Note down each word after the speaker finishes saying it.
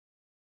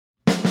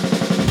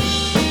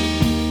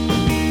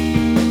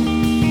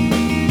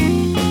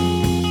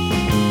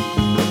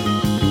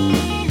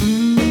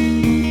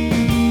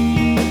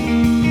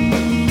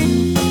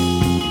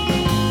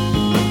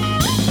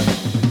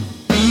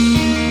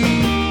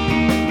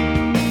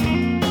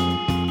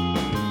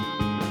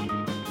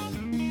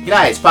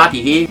G'day, it's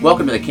Parky here.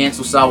 Welcome to the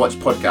Cancel Sailwatch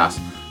podcast.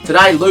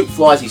 Today, Luke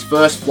flies his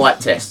first flight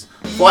test.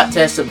 Flight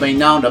tests have been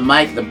known to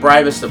make the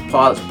bravest of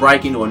pilots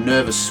break into a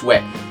nervous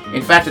sweat.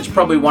 In fact, it's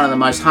probably one of the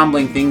most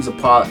humbling things a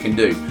pilot can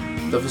do.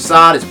 The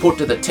facade is put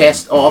to the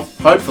test of,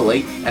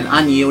 hopefully, an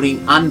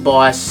unyielding,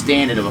 unbiased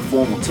standard of a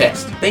formal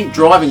test. Think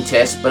driving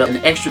test, but an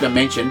extra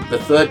dimension, the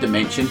third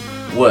dimension,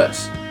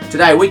 worse.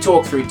 Today we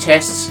talk through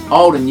tests,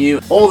 old and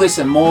new, all this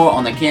and more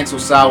on the Cancel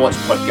Sailwatch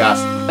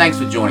podcast. Thanks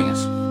for joining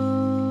us.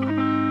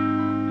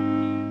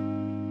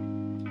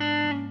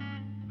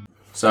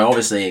 So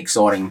obviously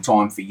exciting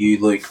time for you,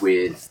 Luke,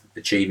 with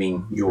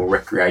achieving your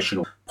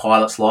recreational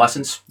pilot's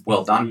licence.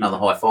 Well done, another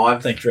high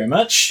five. Thank you very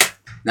much.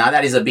 Now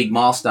that is a big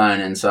milestone,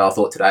 and so I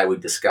thought today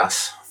we'd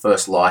discuss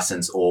first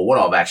licence, or what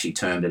I've actually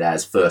termed it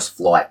as first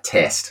flight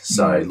test.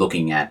 So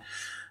looking at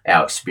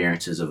our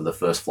experiences of the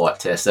first flight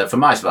test. That for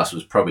most of us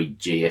was probably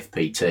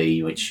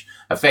GFPT, which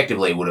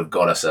effectively would have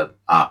got us a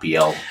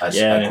RPL as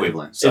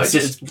equivalent. So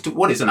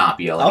what is an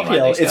RPL anyway?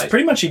 RPL, it's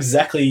pretty much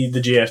exactly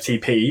the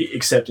GFTP,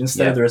 except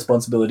instead of the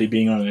responsibility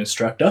being on an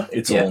instructor,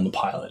 it's all on the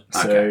pilot.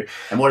 Okay. So,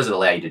 and what does it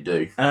allow you to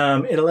do?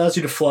 It allows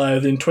you to fly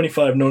within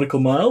 25 nautical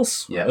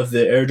miles of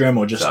the aerodrome,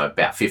 or just... So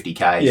about 50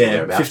 Ks?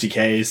 Yeah, 50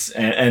 Ks,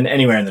 and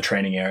anywhere in the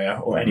training area,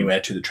 or anywhere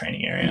to the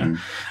training area.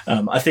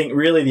 I think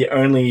really the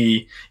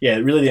only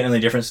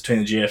difference between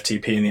the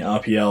GFTP and the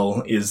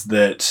RPL is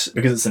that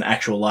because it's an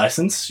actual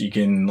license, you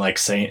can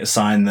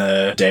sign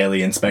the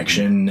daily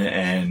inspection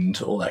and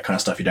all that kind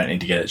of stuff. You don't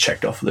need to get it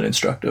checked off with an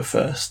instructor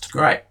first.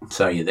 Great.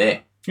 So you're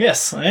there.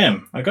 Yes, I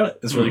am. I got it.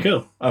 It's really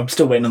cool. I'm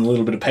still waiting on a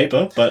little bit of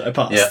paper, but I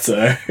passed.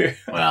 So,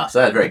 wow, so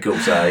that's very cool.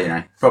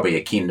 So, probably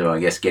akin to, I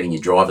guess, getting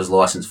your driver's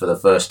license for the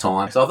first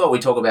time. So I thought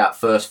we'd talk about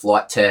first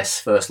flight tests,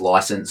 first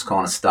license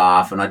kind of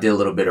stuff. And I did a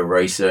little bit of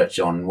research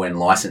on when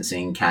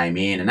licensing came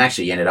in, and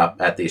actually ended up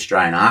at the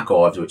Australian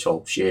Archives, which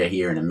I'll share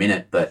here in a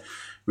minute. But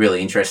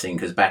really interesting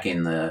because back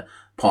in the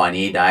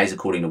pioneer days,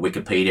 according to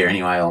Wikipedia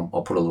anyway,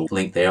 I'll put a little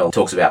link there. It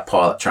talks about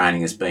pilot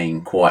training as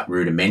being quite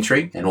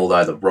rudimentary, and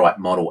although the Wright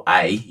Model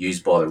A,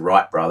 used by the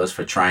Wright brothers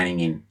for training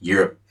in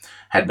Europe,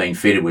 had been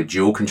fitted with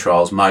dual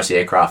controls, most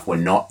aircraft were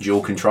not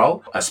dual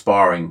control.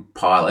 Aspiring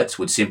pilots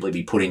would simply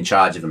be put in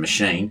charge of a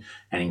machine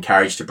and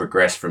encouraged to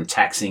progress from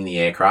taxiing the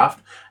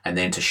aircraft and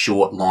then to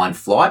short line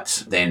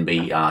flights, then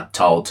be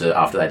told to,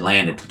 after they'd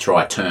landed, to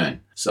try a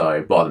turn.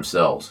 So by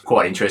themselves.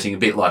 Quite interesting. A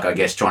bit like, I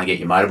guess, trying to get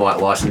your motorbike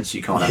license.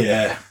 You kind of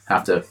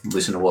have to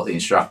listen to what the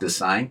instructor's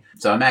saying.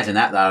 So imagine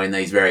that, though, in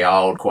these very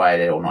old,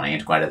 or not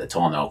antiquated at the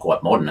time, they were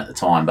quite modern at the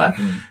time, but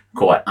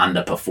quite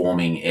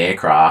underperforming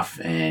aircraft,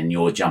 and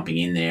you're jumping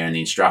in there and the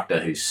instructor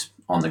who's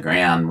on the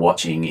ground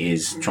watching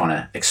is trying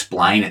to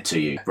explain it to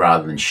you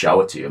rather than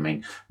show it to you. I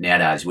mean,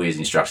 nowadays we as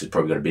instructors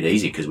probably got a bit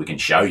easier because we can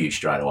show you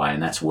straight away,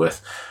 and that's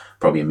worth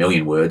probably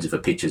 1,000,000 words if a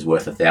picture's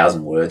worth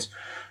 1,000 words.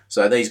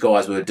 So these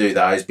guys would do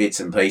those bits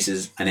and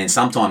pieces, and then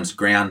sometimes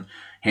ground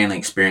handling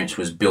experience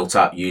was built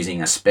up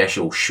using a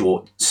special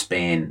short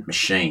span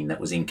machine that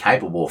was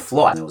incapable of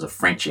flight. There was a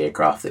French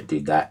aircraft that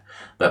did that,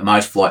 but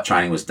most flight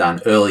training was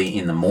done early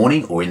in the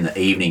morning or in the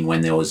evening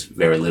when there was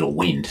very little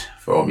wind,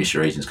 for obvious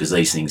reasons, because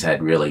these things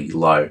had really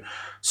low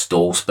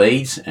stall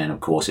speeds, and of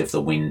course if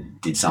the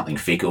wind did something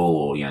fickle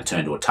or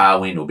turned to a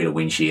tailwind or a bit of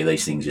wind shear,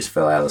 these things just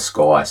fell out of the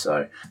sky.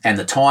 So, and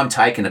the time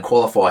taken to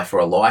qualify for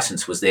a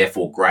license was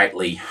therefore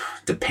greatly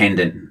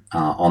dependent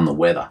on the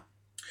weather.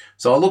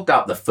 So I looked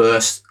up the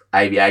first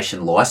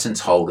aviation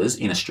license holders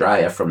in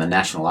Australia from the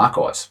National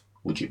Archives,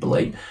 would you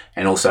believe,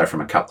 and also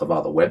from a couple of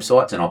other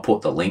websites, and I'll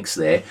put the links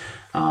there.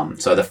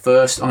 So the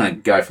first,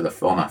 I'm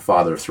a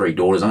father of 3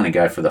 daughters, I'm going to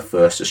go for the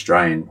first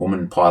Australian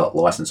woman pilot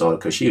licence holder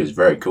because she was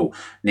very cool.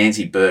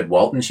 Nancy Bird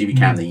Walton, she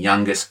became the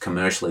youngest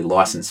commercially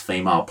licensed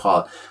female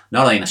pilot,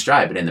 not only in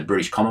Australia but in the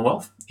British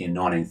Commonwealth in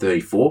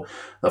 1934.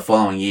 The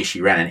following year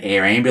she ran an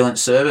air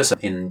ambulance service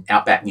in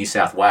Outback, New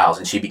South Wales,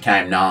 and she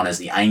became known as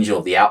the Angel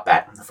of the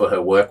Outback for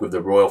her work with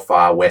the Royal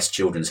Far West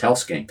Children's Health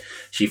Scheme.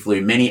 She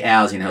flew many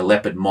hours in her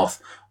Leopard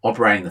Moth,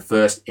 operating the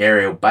first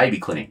aerial baby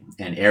clinic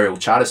and aerial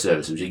charter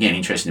service, which again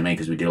interesting to me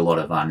because we did a lot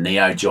of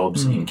NEO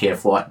jobs in Care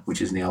Flight,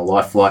 which is now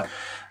Life Flight,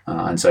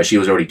 and so she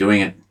was already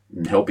doing it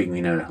and helping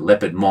in a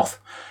Leopard Moth.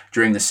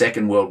 During the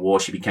Second World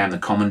War, she became the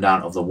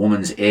Commandant of the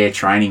Women's Air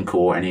Training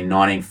Corps, and in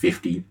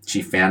 1950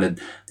 she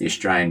founded the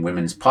Australian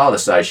Women's Pilot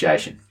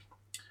Association.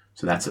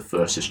 So that's the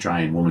first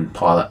Australian woman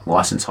pilot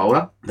licence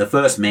holder. The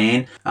first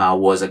man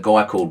was a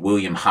guy called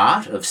William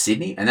Hart of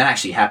Sydney, and that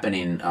actually happened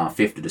in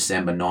 5th of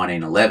December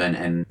 1911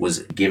 and was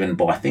given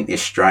by, I think, the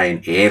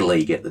Australian Air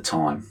League at the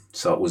time.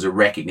 So it was a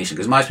recognition,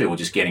 because most people were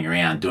just getting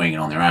around doing it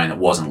on their own. It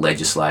wasn't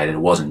legislated, it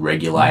wasn't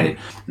regulated.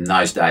 In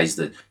those days,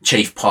 the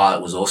chief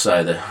pilot was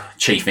also the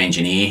chief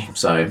engineer,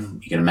 so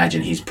you can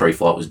imagine his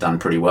pre-flight was done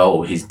pretty well,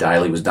 or his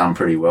daily was done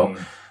pretty well.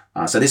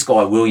 So this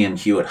guy, William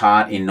Hewitt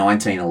Hart, in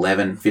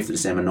 1911, 5th of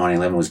December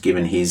 1911, was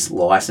given his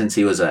licence.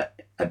 He was a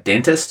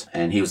dentist,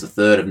 and he was the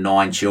third of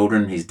 9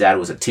 children. His dad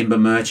was a timber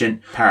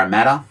merchant,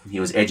 Parramatta. He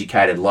was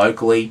educated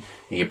locally.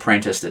 He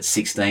apprenticed at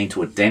 16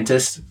 to a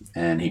dentist,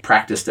 and he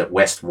practiced at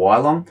West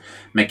Wyalong.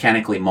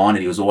 Mechanically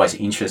minded, he was always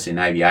interested in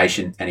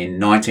aviation, and in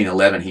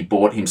 1911 he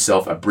bought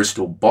himself a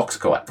Bristol box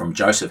kite from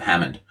Joseph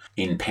Hammond.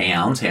 In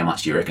pounds, how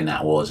much do you reckon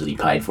that was that he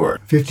paid for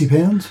it?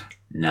 £50?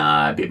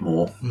 No, a bit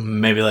more.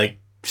 Maybe like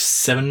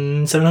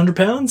 £700?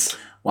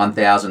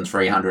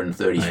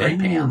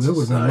 £1,333. That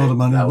was a lot of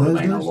money That in would have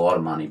those been a days. lot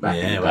of money back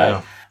in Yeah, the day.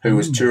 wow. Who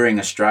was touring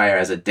Australia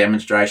as a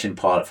demonstration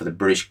pilot for the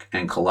British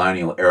and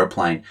Colonial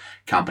Aeroplane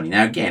Company.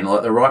 Now, again,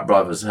 like the Wright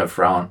brothers have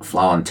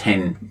flown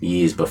 10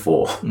 years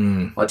before.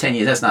 Like 10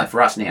 years, that's nothing.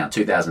 For us now,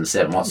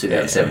 2007. What's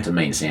 2007 to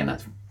me and Sam?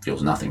 That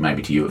feels nothing.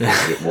 Maybe to you it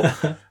feels a bit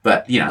more.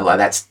 But, you know, like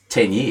that's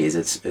 10 years.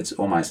 It's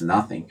almost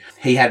nothing.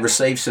 He had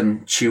received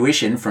some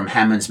tuition from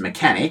Hammond's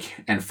mechanic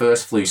and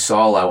first flew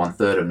solo on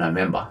 3rd of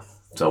November.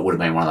 So it would have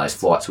been one of those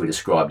flights we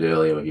described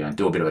earlier, you know,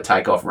 do a bit of a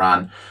takeoff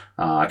run.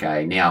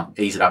 Okay, now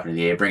ease it up into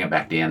the air, bring it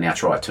back down, now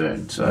try a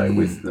turn. So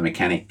with the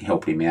mechanic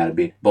helped him out a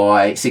bit.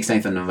 By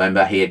 16th of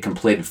November, he had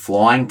completed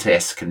flying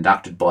tests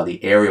conducted by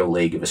the Aerial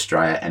League of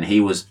Australia, and he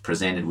was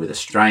presented with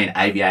Australian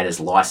Aviators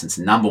Licence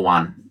number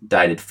 1,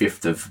 dated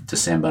 5th of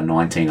December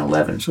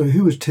 1911. So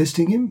who was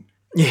testing him?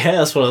 Yeah,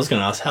 that's what I was going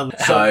to ask. How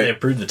did they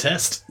approve the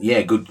test?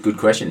 Yeah, good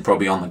question.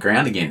 Probably on the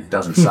ground again.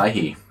 Doesn't say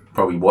here.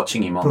 Probably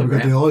watching him on Probably the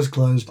got ground. the eyes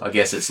closed. I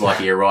guess it's like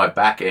he arrived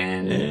back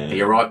and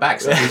he arrived back,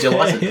 so here's your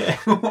license.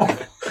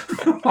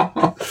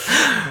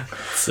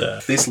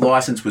 This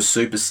license was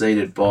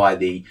superseded by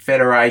the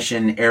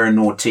Fédération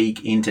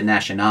Aéronautique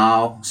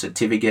Internationale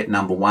Certificate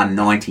number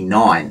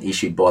 199,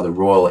 issued by the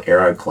Royal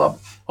Aero Club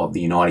of the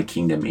United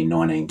Kingdom in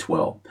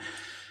 1912.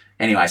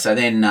 Anyway, so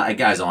then it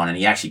goes on and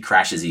he actually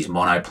crashes his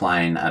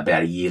monoplane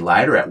about a year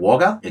later at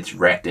Wagga. It's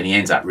wrecked and he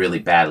ends up really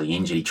badly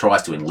injured. He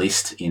tries to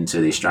enlist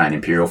into the Australian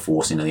Imperial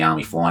Force, into the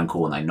Army Flying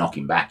Corps, and they knock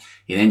him back.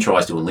 He then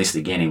tries to enlist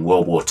again in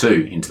World War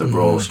II into the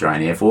Royal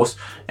Australian Air Force,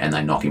 and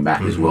they knock him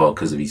back as well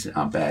because of his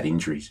bad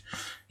injuries.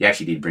 He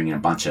actually did bring in a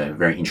bunch of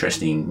very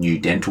interesting new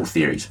dental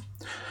theories.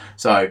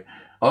 So I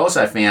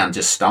also found,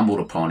 just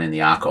stumbled upon in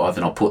the archive,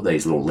 and I'll put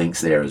these little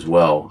links there as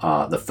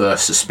well, the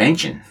first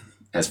suspension,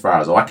 as far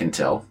as I can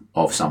tell,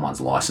 of someone's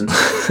license.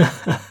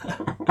 I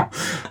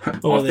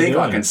think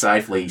I can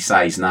safely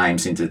say his name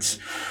since it's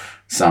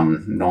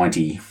some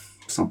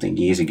 90-something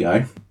years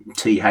ago.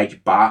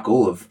 T.H.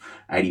 Barkle of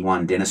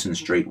 81 Denison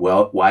Street,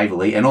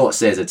 Waverley. And all it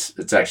says,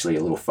 it's actually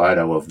a little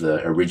photo of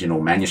the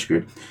original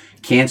manuscript.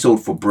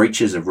 Cancelled for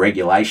breaches of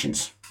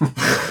regulations.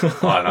 I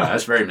don't know,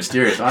 that's very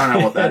mysterious. I don't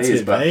know what that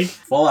is, but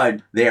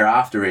followed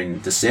thereafter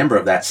in December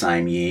of that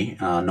same year,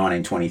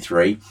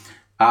 1923,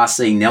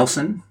 R.C.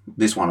 Nelson,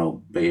 this one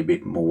will be a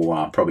bit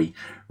more probably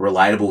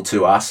relatable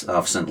to us,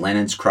 of St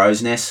Leonard's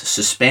Crow's Nest,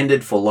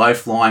 suspended for low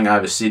flying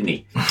over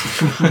Sydney.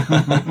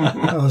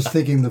 I was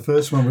thinking the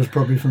first one was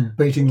probably from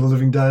beating the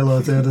living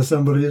daylights out of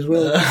somebody as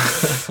well.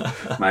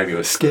 Maybe it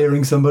was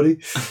scaring somebody.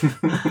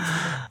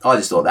 I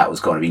just thought that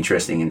was kind of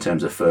interesting in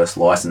terms of first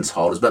licence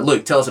holders. But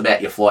Luke, tell us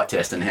about your flight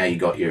test and how you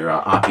got your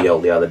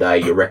RPL the other day,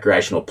 your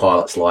recreational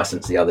pilot's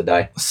licence the other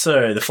day.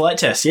 So the flight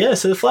test, it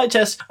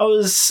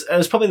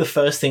was probably the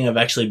first thing I've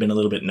actually been a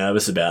little bit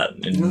nervous about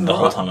in the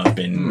whole time I've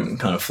been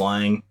kind of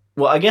flying.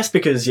 Well, I guess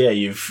because,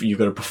 you've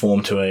got to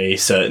perform to a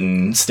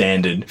certain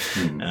standard.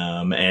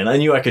 And I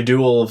knew I could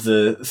do all of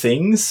the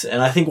things.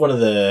 And I think one of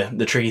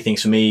the tricky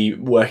things for me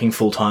working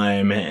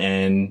full-time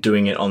and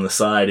doing it on the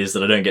side is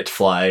that I don't get to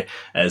fly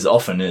as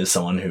often as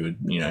someone who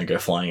would, go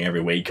flying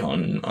every week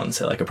on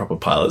say, like a proper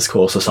pilot's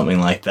course or something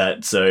like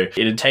that. So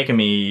it had taken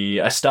me...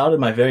 I started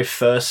my very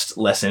first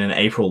lesson in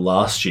April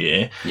last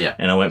year. Yeah.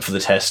 And I went for the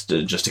test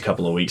just a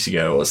couple of weeks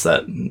ago. What's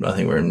that? I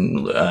think we're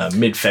in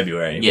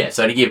mid-February. Yeah,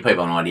 so to give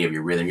people an idea of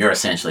your rhythm, you're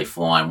essentially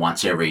flying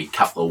once every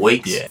couple of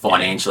weeks. Yeah.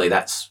 Financially,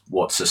 that's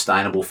what's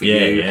sustainable for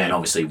you, and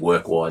obviously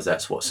work-wise,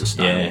 that's what's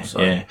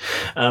sustainable.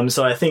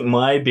 So I think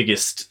my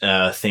biggest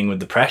thing with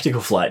the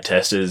practical flight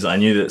test is I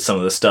knew that some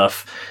of the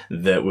stuff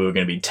that we were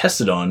going to be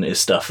tested on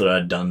is stuff that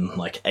I'd done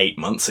like 8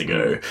 months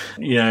ago.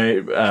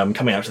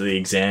 Coming up to the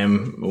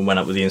exam, went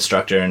up with the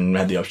instructor and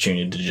had the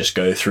opportunity to just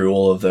go through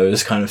all of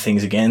those kind of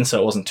things again,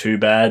 so it wasn't too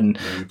bad. And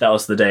that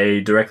was the day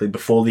directly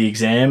before the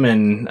exam,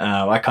 and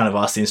I kind of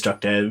asked the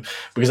instructor,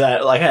 because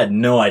I had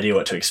no idea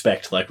what to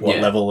expect, like what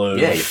level of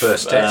your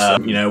first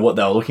test, what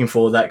they were looking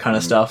for, that kind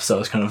of stuff. So I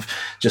was kind of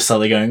just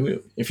slowly going,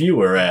 if you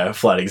were a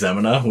flight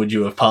examiner, would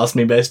you have passed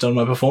me based on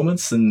my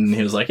performance? And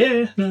he was like,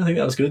 I think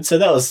that was good. So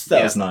that was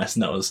nice,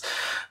 and that was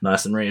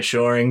nice and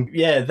reassuring.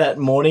 That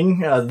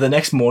morning, the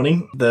next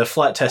morning, the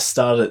flight test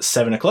started at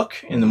 7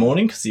 o'clock in the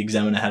morning because the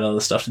examiner had other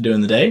stuff to do in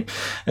the day.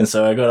 And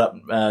so I got up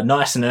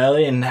nice and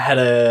early and had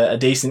a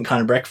decent kind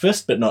of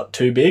breakfast, but not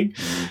too big,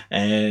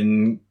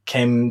 and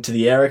came to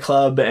the Aero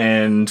Club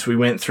and we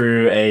went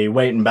through a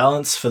weight and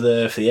balance for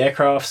the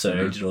aircraft.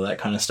 So did all that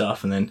kind of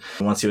stuff. And then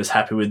once he was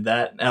happy with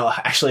that,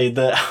 actually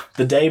the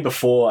day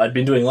before, I'd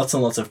been doing lots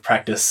and lots of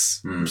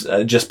practice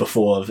just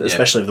before,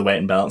 especially of the weight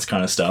and balance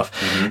kind of stuff.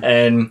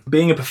 And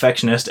being a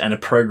perfectionist and a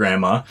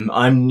programmer,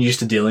 I'm used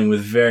to dealing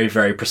with very,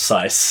 very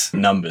precise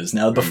numbers.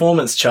 Now, the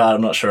performance chart,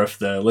 I'm not sure if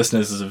the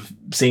listeners have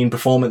seen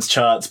performance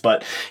charts,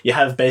 but you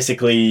have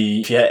basically,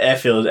 if your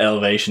airfield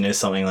elevation is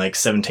something like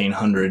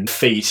 1,700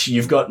 feet,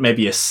 you've got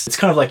maybe it's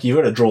kind of like you've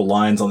got to draw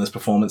lines on this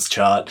performance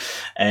chart,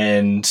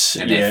 and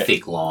they're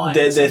thick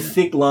lines. They're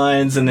thick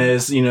lines, and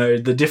there's,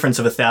 the difference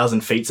of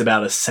 1,000 feet's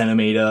about a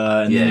centimeter,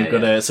 and then you've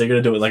got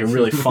to do it like a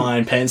really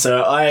fine pen.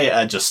 So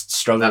I just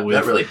struggle with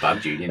that. Really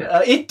bugged you, didn't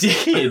it? It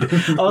did.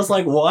 I was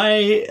like,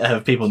 why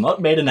have people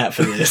not made an app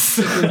for this?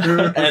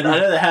 And I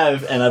know they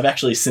have, and I've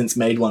actually since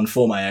made one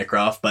for my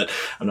aircraft, but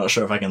I'm not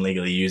sure if I can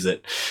legally use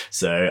it.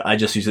 So I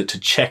just use it to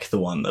check the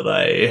one that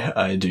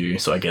I do,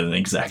 so I get an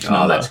exact number.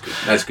 Oh, that's good.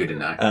 That's good to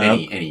know.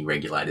 Any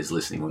regulators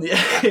listening would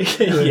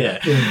yeah.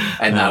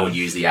 And they would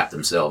use the app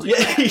themselves. Yeah.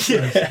 I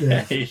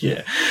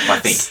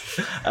think.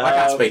 I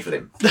can't speak for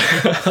them.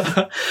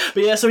 But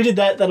yeah, so we did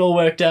that. That all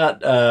worked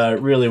out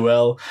really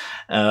well.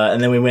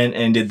 And then we went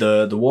and did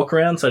the walk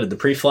around. So I did the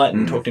pre-flight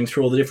and talked him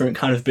through all the different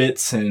kind of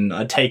bits. And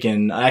I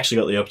actually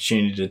got the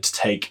opportunity to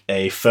take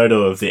a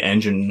photo of the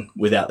engine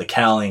without the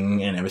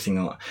cowling and everything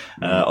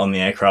on the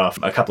aircraft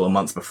a couple of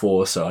months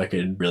before, so I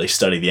could really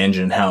study the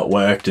engine and how it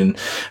worked, and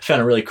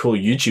found a really cool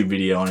YouTube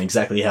video on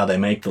exactly how they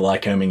make the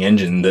Lycoming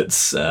engine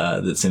that's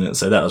in it.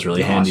 So that was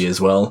really handy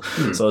as well.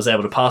 So I was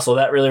able to pass all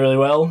that really, really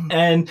well.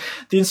 And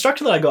the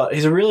instructor that I got,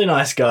 he's a really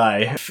nice guy.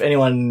 If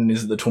anyone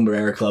is at the Toowoomba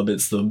Aero Club,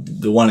 it's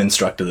the one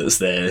instructor that's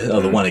there,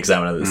 or the one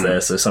examiner that's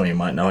there, so some of you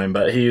might know him,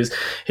 but he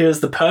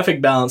was the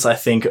perfect balance, I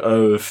think,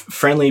 of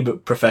friendly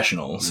but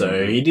professional.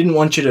 So he didn't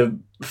want you to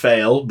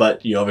fail,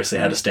 but you obviously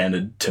had a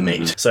standard to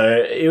meet. So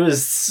it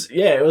was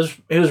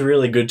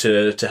really good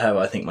to have,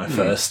 I think, my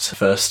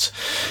first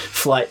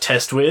flight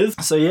test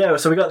with. So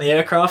we got in the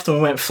aircraft and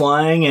we went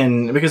flying,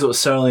 and because it was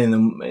so early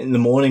in the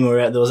morning,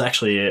 there was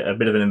actually a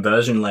bit of an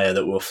inversion layer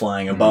that we were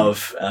flying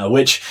above,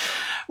 which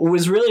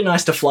was really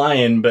nice to fly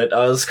in, but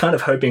I was kind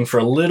of hoping for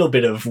a little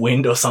bit of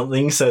wind or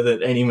something, so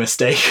that any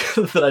mistake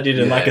that I did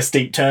in like a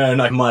steep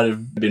turn, I might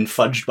have been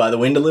fudged by the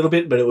wind a little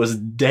bit, but it was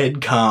dead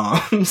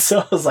calm. So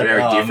I was like,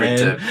 very different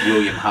to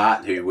William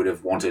Hart, who would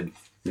have wanted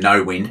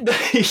no wind.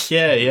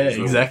 yeah,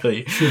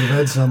 exactly. Should have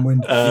had some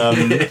wind.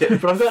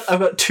 But I've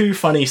got two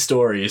funny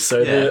stories.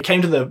 So it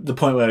came to the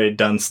point where we'd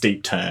done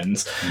steep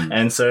turns,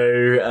 and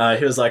so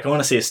he was like, I want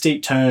to see a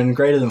steep turn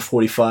greater than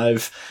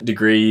 45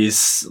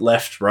 degrees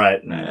left,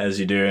 right, as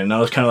you do. And I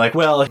was kind of like,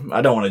 well,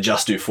 I don't want to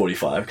just do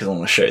 45 because I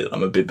want to show you that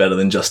I'm a bit better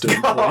than just doing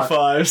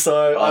 45.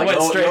 So I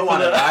went straight for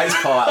one of those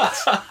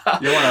pilots.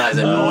 You're one of those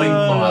annoying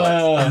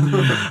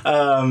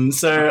pilots.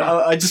 So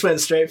I just went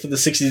straight for the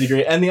 60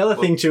 degree. And the other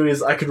thing too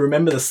is I could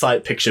remember the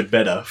sight picture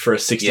better for a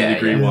 60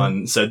 degree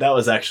one. So that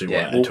was actually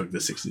why I took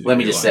the 60 degree Let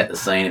me just set the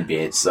scene a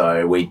bit.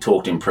 So we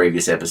talked in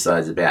previous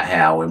episodes about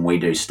how when we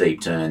do steep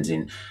turns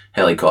in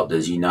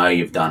helicopters,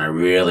 you've done a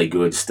really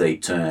good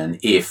steep turn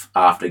if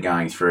after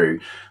going through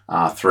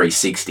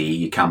 360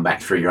 you come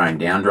back through your own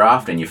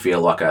downdraft and you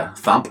feel like a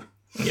thump.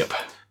 Yep.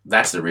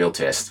 That's the real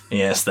test.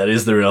 Yes, that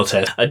is the real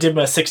test. I did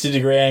my 60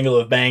 degree angle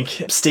of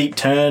bank steep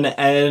turn,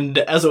 and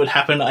as it would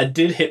happen, I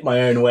did hit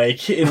my own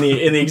wake in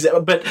the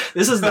exam. But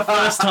this is the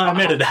first time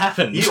it had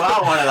happened. You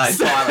are one of those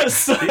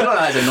pilots. You're one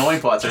of those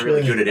annoying pilots who are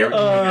really good at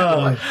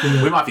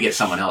everything. We might forget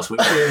someone else. We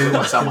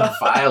want someone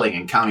failing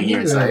and coming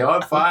here and say,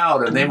 I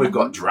failed, and then we've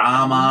got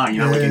drama. We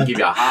can give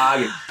you a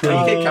hug.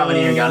 And you keep coming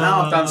here and go,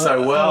 no, I've done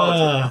so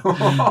well.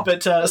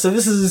 But so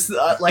this is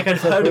like I'd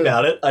heard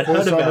about it. But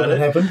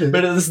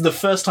this is the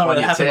first time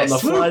it happened on the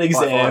flight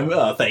exam.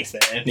 Oh, thanks,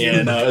 man.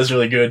 Yeah, no, it was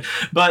really good.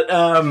 But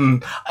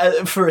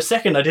for a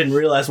second, I didn't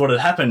realize what had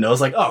happened. I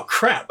was like, oh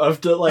crap!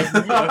 I've not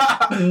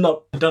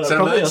done it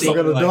properly. I'm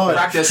going to die.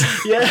 Practice.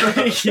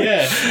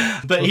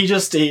 Yeah. But he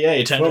turned to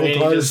me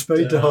and he just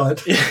speed to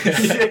height.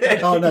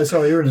 Oh no,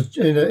 sorry, you're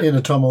in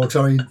a Tomahawk.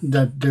 Sorry,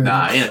 don't do it.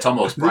 No, in a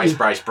Tomahawk's brace. You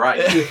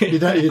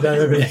don't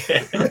have any.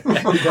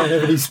 You don't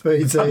have any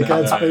speed, so you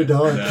can't speed to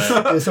height.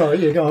 No. Yeah, sorry,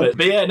 you're going.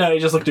 But yeah, no, he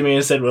just looked at me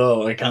and said,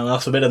 "Well, I can't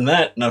ask for better than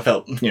that," and I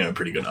felt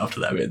pretty good after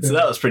that bit. So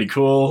that was pretty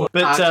cool.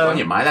 But on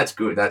you, mate. That's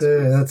good.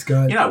 That's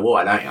great. You know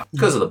why, don't you?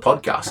 Because of the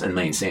podcast and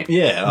me and Sam.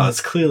 Yeah,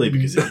 it's clearly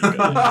because of you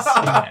guys.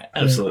 Yeah,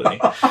 absolutely.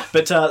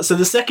 But so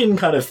the second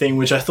kind of thing,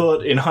 which I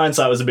thought in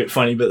hindsight was a bit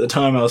funny, but at the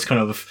time I was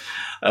kind of,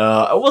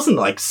 I wasn't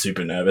like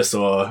super nervous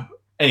or.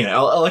 Anyway,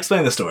 I'll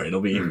explain the story. It'll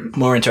be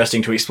more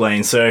interesting to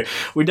explain. So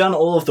we've done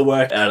all of the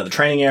work out of the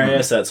training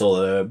area. So that's all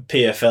the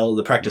PFL,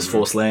 the practice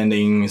force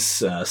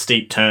landings,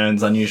 steep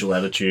turns, unusual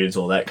attitudes,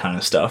 all that kind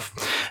of stuff.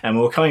 And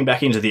we were coming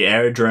back into the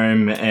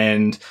aerodrome,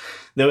 and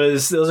there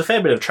was a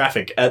fair bit of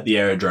traffic at the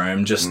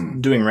aerodrome, just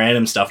doing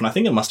random stuff, and I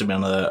think it must have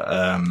been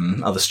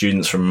other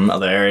students from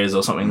other areas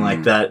or something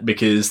like that,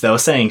 because they were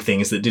saying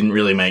things that didn't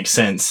really make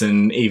sense,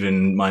 and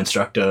even my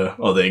instructor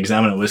or the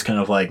examiner was kind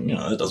of like,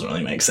 that doesn't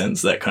really make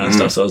sense, that kind of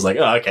stuff. So I was like,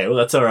 oh, okay, well,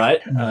 that's all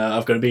right.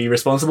 I've got to be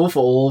responsible for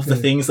all of the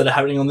things that are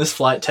happening on this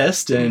flight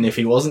test, and if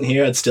he wasn't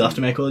here, I'd still have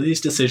to make all of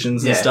these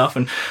decisions and stuff.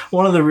 And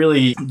one of the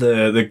really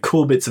the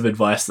cool bits of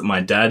advice that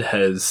my dad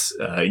has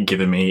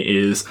given me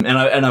is, and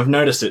I've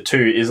noticed it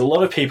too, is a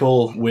lot of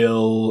people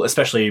will,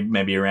 especially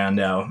maybe around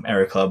our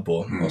area club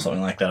or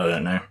something like that, I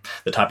don't know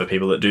the type of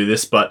people that do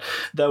this, but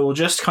they will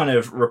just kind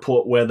of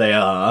report where they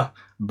are,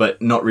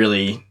 but not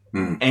really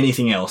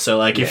anything else. So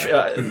like if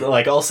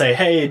like I'll say,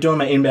 hey, doing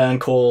my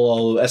inbound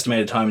call, I'll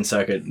estimated time in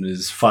circuit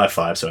is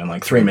 5.5, so in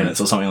like 3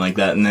 minutes or something like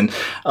that, and then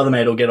other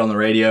mate will get on the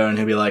radio and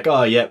he'll be like,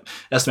 oh yep,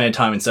 estimated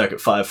time in circuit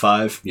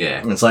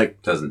 5.5. And it's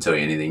like, doesn't tell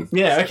you anything.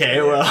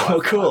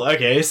 Well, cool,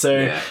 okay.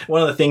 So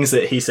one of the things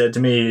that he said to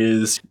me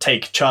is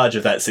take charge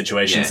of that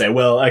situation. Say,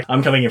 well,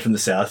 I'm coming in from the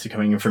south, you're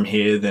coming in from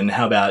here, then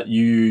how about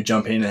you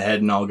jump in ahead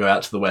and I'll go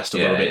out to the west a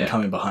little bit and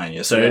come in behind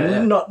you.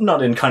 So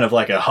not in kind of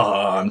like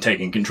I'm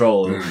taking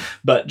control,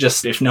 but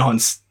just if no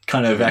one's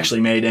kind of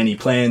actually made any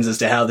plans as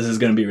to how this is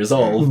going to be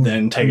resolved,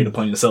 then take it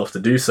upon yourself to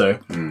do so.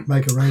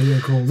 Make a radio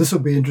call. This will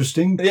be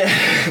interesting. Yeah.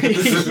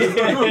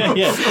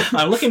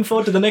 I'm looking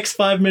forward to the next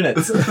 5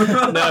 minutes.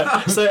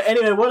 No. So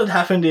anyway, what had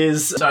happened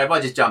is... Sorry, if I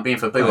just jump in,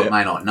 for people that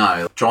may not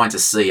know, trying to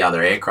see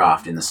other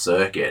aircraft in the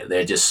circuit,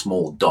 they're just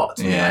small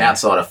dots.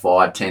 Outside of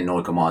 5-10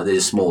 nautical miles, they're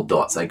just small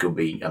dots. They could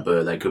be a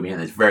bird, they could be...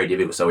 And it's very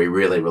difficult, so we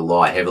really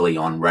rely heavily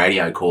on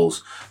radio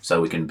calls so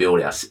we can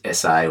build our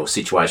SA or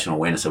situational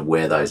awareness of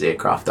where those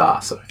aircraft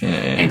are. So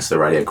hence the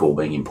radio call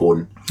being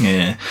important.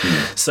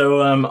 So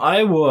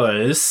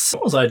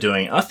what was I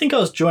doing? I think I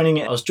was joining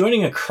a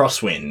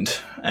crosswind,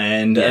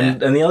 and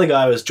the other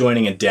guy was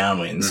joining a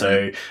downwind.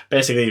 So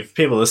basically, if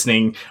people are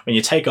listening, when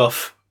you take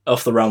off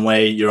the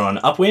runway, you're on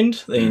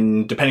upwind.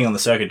 Then, depending on the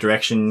circuit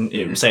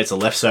direction, say it's a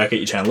left circuit,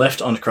 you turn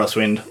left onto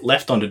crosswind,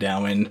 left onto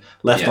downwind,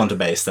 left onto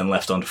base, then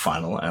left onto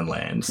final and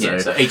land. So,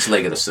 so each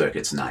leg of the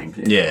circuit's named.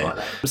 Like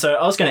that. So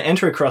I was going to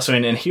enter a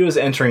crosswind, and he was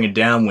entering a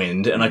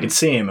downwind, and I could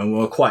see him, and we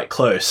were quite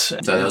close. So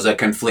there was a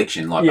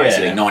confliction,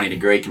 basically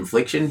 90-degree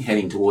confliction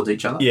heading towards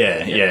each other.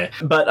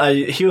 But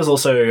he was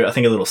also, I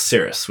think, a little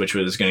Cirrus, which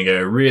was going to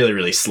go really,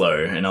 really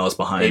slow, and I was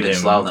behind him. Even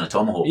slower than a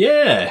Tomahawk.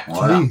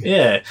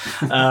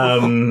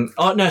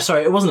 Oh, no,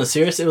 sorry, it wasn't a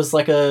Cirrus. It was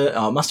like it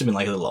must have been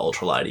like a little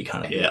ultralighty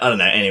kind of. I don't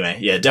know. Anyway,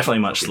 definitely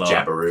much slower.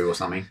 Jabiru or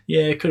something.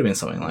 Yeah, it could have been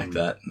something like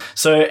that.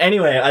 So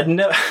anyway,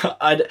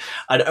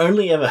 I'd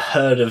only ever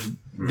heard of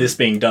this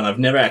being done. I've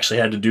never actually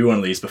had to do one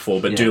of these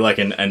before, but do like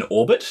an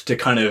orbit to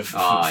kind of for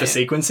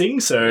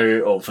sequencing,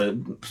 or for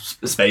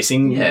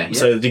spacing,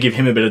 so to give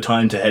him a bit of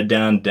time to head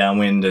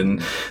downwind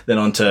and then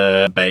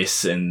onto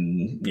base,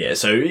 and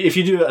so if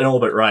you do an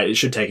orbit right, it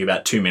should take you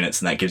about 2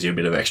 minutes, and that gives you a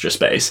bit of extra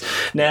space.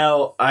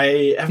 Now,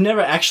 I have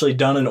never actually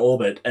done an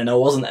orbit, and I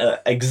wasn't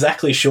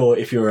exactly sure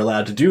if you were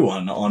allowed to do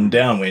one on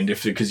downwind,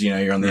 because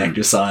you're on the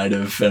active side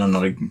of, and I'm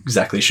not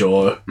exactly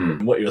sure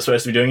what you were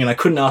supposed to be doing, and I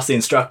couldn't ask the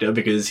instructor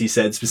because he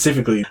said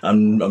specifically,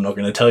 I'm not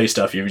going to tell you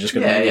stuff, you've just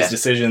got to make these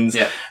decisions.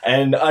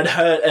 And I'd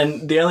heard,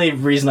 and the only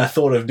reason I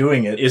thought of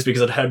doing it is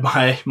because I'd heard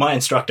my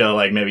instructor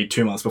like maybe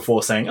 2 months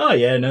before saying, oh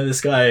yeah, no,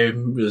 this guy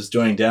was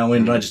joining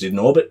downwind, and I just did an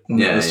orbit,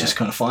 and it was just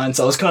kind of fine.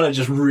 So I was kind of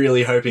just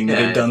really hoping that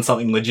he'd done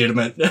something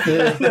legitimate.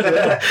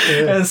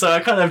 And so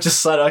I kind of just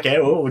decided, okay,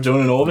 well, we're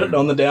doing an orbit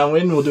on the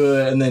downwind, we'll do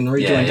it, and then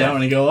rejoin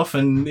downwind and go off,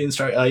 and the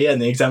instructor,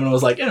 and the examiner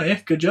was like,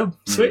 good job,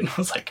 sweet. And I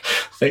was like,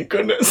 thank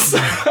goodness.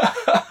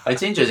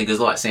 It's interesting because,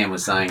 like Sam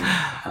was saying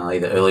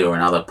either earlier or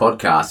in other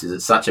podcasts, is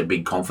it's such a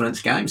big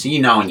confidence game. So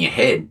in your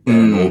head that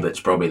an orbit's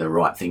probably the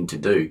right thing to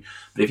do.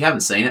 But if you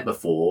haven't seen it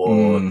before,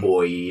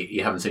 or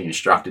you haven't seen your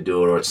instructor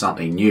do it, or it's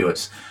something new,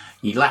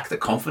 you lack the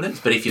confidence.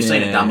 But if you've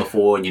seen it done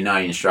before, and your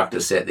instructor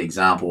set the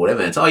example,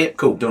 whatever, it's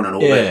cool, doing an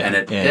orbit, and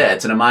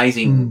it's an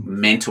amazing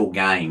mental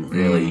game,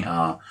 really.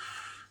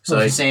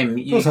 So Sam,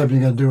 I was hoping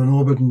you're going to do an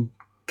orbit and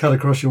cut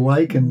across your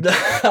wake and no.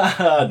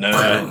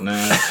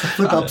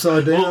 flip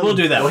upside down. We'll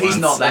do that. Well, he's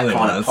not that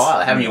kind of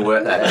pilot. Haven't you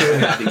worked that out? We're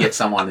going to have to get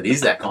someone that is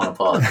that kind of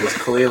pilot, because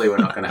clearly we're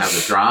not going to have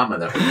the drama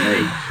that we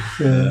need.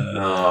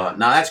 No,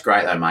 that's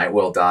great though, mate.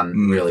 Well done.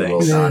 Really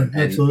well done.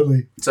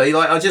 Absolutely. So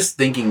I was just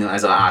thinking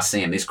as I asked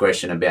Sam this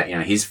question about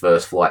his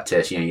first flight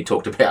test. You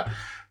talked about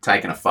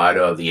taking a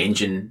photo of the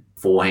engine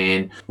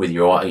beforehand with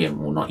your you're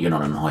not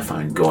an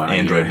iPhone guy.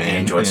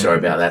 Android. Sorry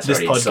about that. This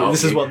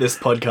is what this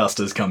podcast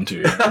has come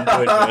to.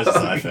 Android versus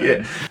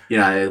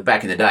iPhone.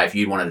 Back in the day, if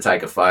you wanted to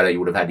take a photo, you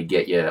would have had to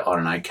get your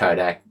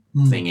Kodak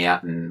thing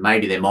out, and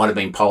maybe there might have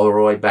been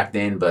Polaroid back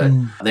then, but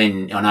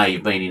then I know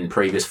you've been in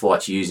previous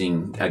flights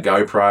using a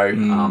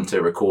GoPro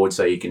to record,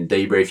 so you can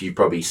debrief. You've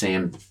probably,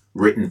 Sam,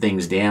 written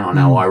things down.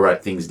 I know I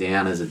wrote things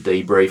down as a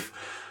debrief.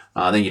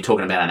 Then you're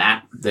talking about an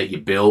app that you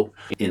built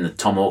in the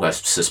Tomahawk. I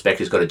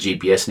suspect it's got a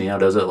GPS now,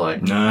 does it?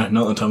 No,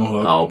 not the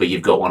Tomahawk. Oh, but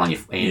you've got one on your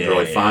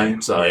Android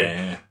phone.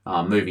 So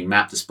moving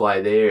map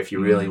display there if you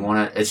really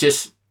want it. It's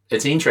just,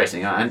 it's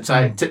interesting. And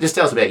so just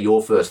tell us about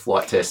your first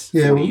flight test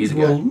 40 years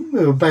ago.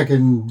 Well, back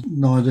in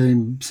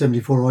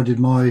 1974, I did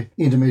my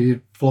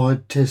intermediate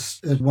flight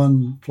test at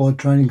one flight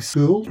training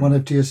school, one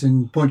FTS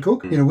in Point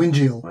Cook, in a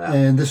Windjill. Wow.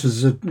 And this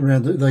was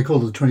around, they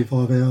called it a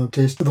 25-hour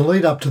test. The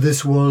lead up to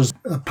this was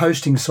a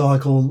posting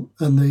cycle,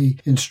 and the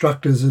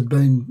instructors had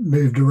been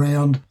moved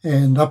around.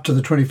 And up to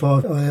the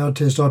 25-hour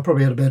test, I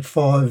probably had about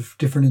 5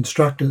 different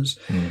instructors.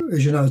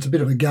 As you know, it's a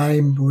bit of a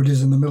game, or it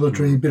is in the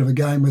military, a bit of a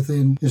game with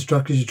the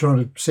instructors. You're trying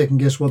to second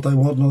guess what they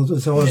want.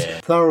 And so I was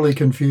thoroughly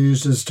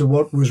confused as to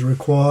what was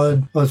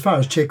required. As far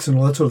as checks and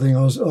all that sort of thing,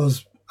 I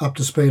was up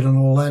to speed and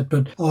all that.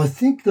 But I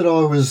think that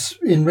I was,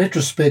 in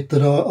retrospect,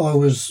 that I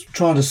was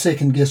trying to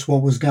second guess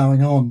what was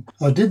going on.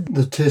 I did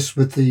the test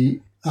with the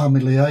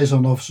Army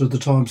liaison officer at the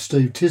time,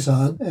 Steve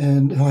Tizard,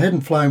 and I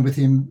hadn't flown with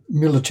him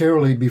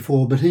militarily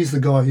before, but he's the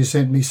guy who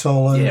sent me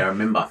solo. Yeah, I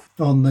remember.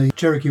 On the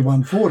Cherokee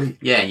 140.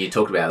 Yeah, and you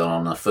talked about that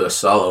on the first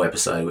solo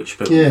episode, which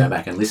people can go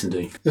back and listen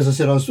to. As I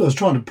said, I was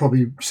trying to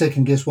probably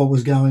second guess what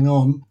was going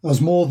on. I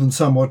was more than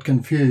somewhat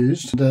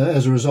confused. And,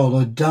 as a result,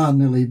 I'd done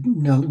nearly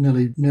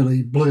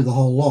blew the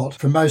whole lot.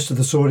 For most of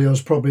the sortie, I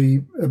was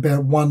probably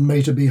about 1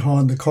 metre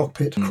behind the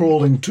cockpit,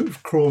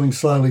 crawling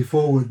slowly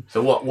forward.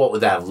 So what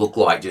would that have looked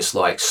like? Just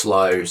like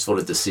slow sort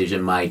of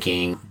decision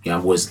making? You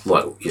know, was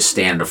like your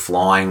standard of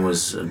flying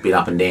was a bit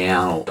up and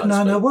down? Or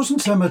No, it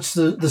wasn't so much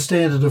the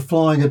standard of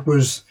flying.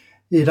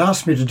 It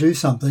asked me to do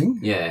something.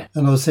 Yeah.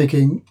 And I was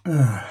thinking,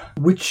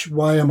 which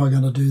way am I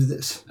going to do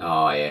this?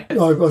 Oh, yeah. I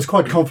was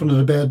quite confident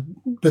about,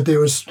 but there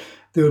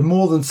were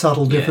more than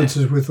subtle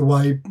differences with the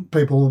way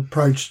people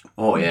approached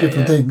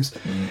different things.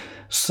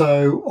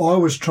 So I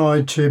was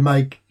trying to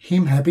make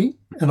him happy,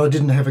 and I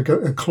didn't have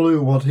a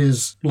clue what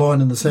his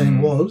line in the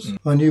sand was.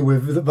 I knew where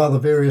the other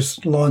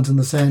various lines in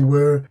the sand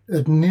were.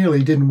 It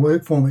nearly didn't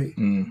work for me.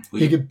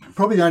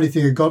 Probably the only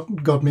thing that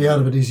got me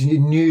out of it is he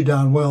knew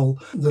darn well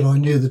that I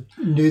knew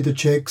the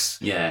checks,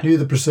 knew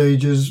the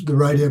procedures, the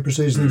radio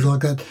procedures, things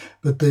like that.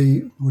 But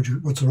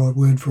what's the right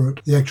word for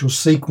it? The actual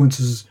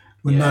sequences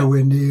were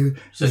nowhere near.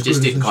 So it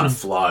just didn't kind of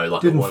flow.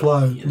 Like didn't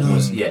flow.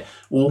 No.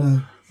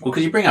 Well,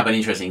 because you bring up an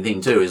interesting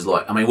thing too, is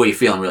like, I mean, were you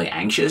feeling really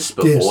anxious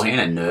beforehand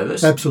and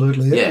nervous?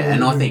 Absolutely. Yeah,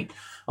 and I think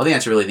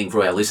that's a really thing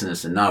for our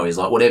listeners to know is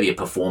like whatever your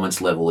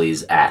performance level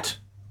is at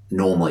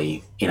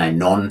normally in a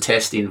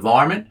non-test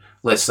environment,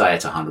 let's say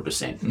it's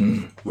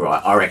 100%.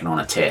 Right, I reckon on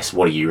a test,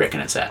 what do you reckon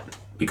it's at?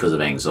 Because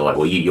of anxiety.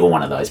 Well, you're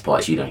one of those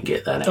players. You don't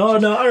get that. Anxious. Oh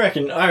no, I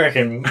reckon.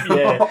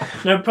 Yeah,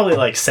 no, probably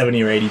like 70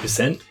 or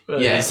 80%.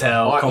 Is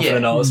how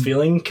confident I was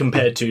feeling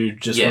compared to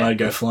just when I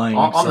go flying.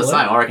 I'm the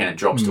same. I reckon it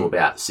drops to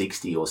about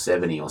 60 or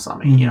 70 or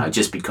something. You know,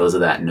 just because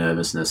of that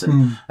nervousness,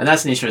 and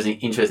that's an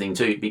interesting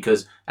too.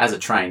 Because as a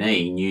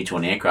trainee, new to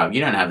an aircraft, you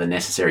don't have the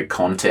necessary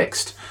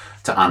context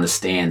to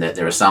understand that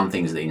there are some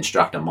things the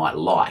instructor might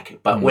like,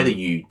 but whether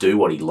you do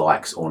what he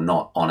likes or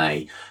not on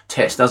a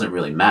test doesn't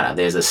really matter.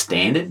 There's a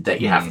standard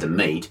that you have to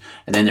meet,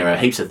 and then there are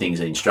heaps of things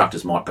that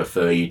instructors might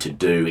prefer you to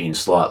do in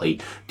slightly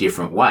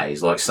different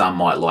ways. Like some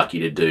might like you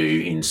to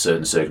do in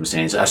certain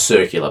circumstances a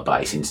circular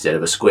base instead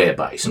of a square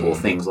base, or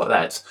things like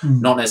that. It's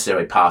not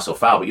necessarily pass or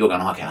fail, but you're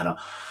going, okay, I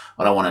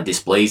don't want to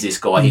displease this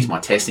guy. He's my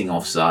testing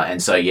officer.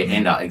 And so you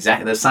end up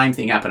exactly the same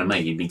thing happened to me.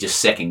 You'd be just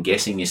second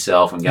guessing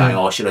yourself and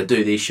going, should I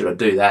do this? Should I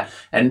do that?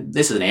 And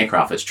this is an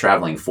aircraft that's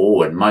traveling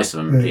forward. Most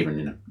of them, even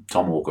in a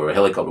Tomahawk or a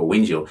helicopter or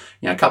Windjill,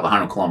 a couple of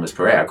 100 kilometres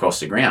per hour across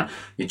the ground.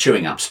 You're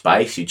chewing up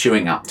space. You're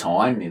chewing up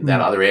time.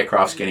 That other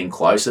aircraft's getting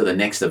closer. The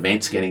next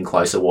event's getting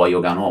closer while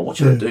you're going, what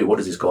should I do? What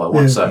does this guy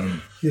want? So,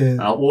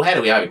 well, how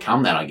do we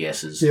overcome that, I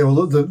guess?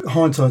 Well, the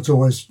hindsight's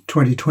always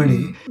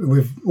 20/20.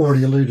 We've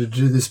already alluded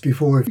to this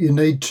before. You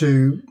need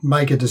to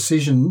make a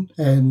decision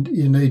and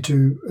you need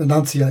to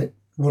enunciate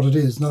what it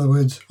is. In other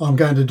words, I'm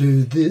going to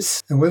do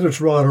this, and whether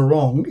it's right or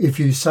wrong, if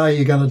you say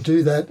you're going to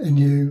do that and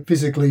you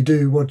physically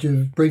do what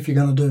you've briefed you're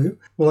going to do,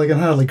 well, they can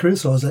hardly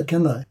criticise that,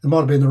 can they? It might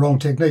have been the wrong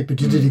technique,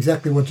 but you did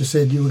exactly what you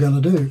said you were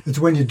going to do. It's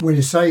when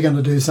you say you're going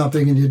to do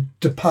something and you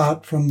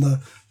depart from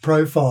the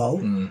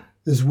profile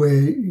is where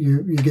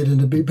you get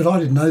into big. But I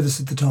didn't know this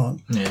at the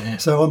time. Yeah.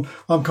 So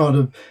I'm kind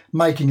of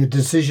making a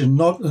decision,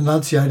 not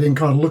enunciating,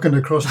 kind of looking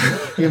across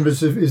him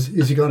as if,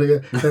 is he going to go,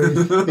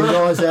 his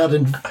eyes out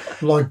in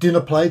like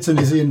dinner plates, and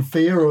is he in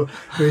fear, or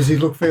does he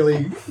look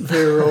fairly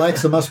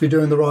relaxed and must be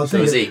doing the right thing?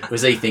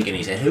 Was he thinking,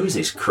 he said, who is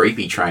this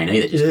creepy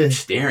trainee that just keeps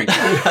staring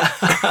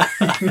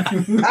at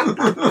me?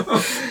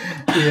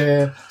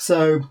 Yeah.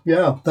 So,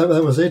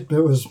 that was it.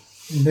 It was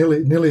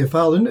nearly a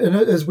fail. And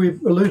as we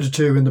alluded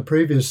to in the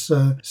previous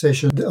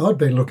session, I'd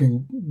been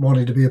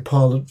wanting to be a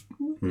pilot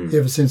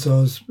ever since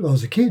I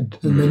was a kid.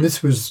 I mean,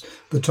 this was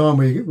the time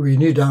we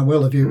knew darn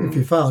well if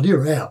you failed, you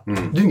were out.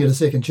 Didn't get a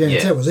second chance.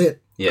 Yeah. That was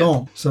it. Yeah.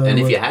 Gone. So, and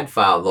if you had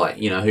failed,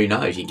 who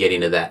knows, you get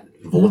into that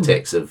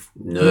vortex of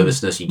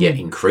nervousness, you get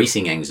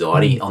increasing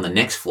anxiety. On the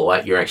next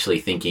flight, you're actually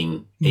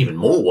thinking even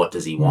more, what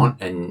does he want?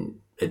 And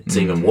it's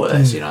even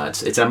worse.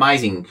 It's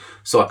amazing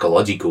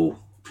psychological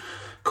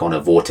kind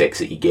of vortex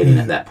that you get in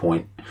at that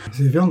point.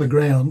 So if you're on the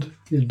ground,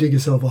 you dig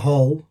yourself a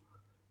hole,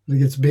 and it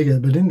gets bigger.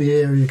 But in the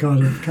air, you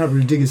kind of can't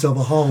really dig yourself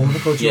a hole. I'm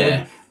not quite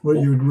sure what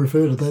you would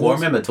refer to that Well, I as.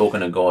 remember talking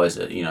to guys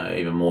that,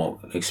 even more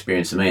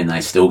experienced than me, and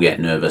they still get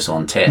nervous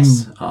on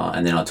tests.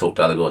 And then I talk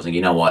to other guys and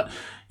you know what?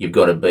 You've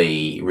got to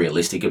be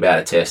realistic about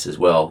a test as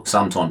well.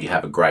 Sometimes you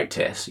have a great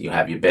test. You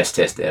have your best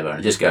test ever and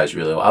it just goes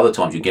really well. Other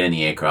times you get in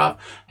the aircraft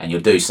and you'll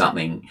do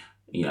something,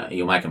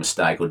 you'll make a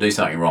mistake or do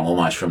something wrong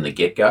almost from the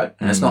get-go.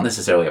 And it's not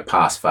necessarily a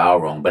pass-fail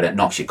wrong, but it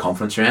knocks your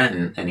confidence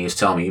around. And he was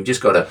telling me, you've just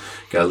got to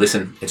go,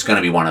 listen, it's going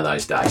to be one of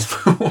those days.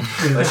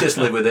 Let's just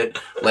live with it.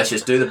 Let's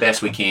just do the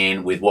best we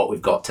can with what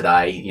we've got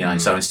today.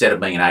 So instead of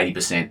being an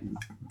 80%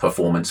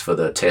 performance for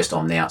the test,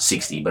 I'm now at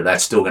 60, but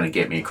that's still going to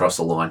get me across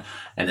the line.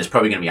 And there's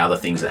probably going to be other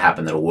things that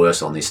happen that are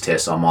worse on this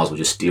test, so I might as well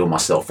just steel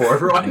myself for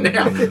it right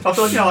now. I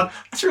thought, you know what,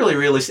 it's really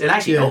realistic. It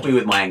actually helped me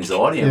with my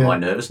anxiety and my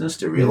nervousness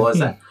to realise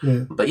that.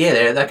 Yeah. But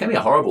that can be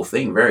a horrible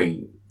thing,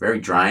 very, very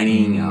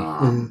draining.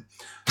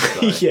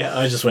 Yeah,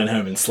 I just went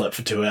home and slept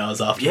for 2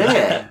 hours after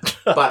Yeah, that.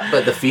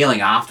 but the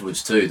feeling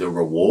afterwards too, the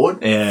reward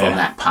from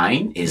that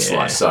pain is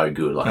like so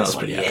good. Like, it's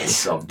like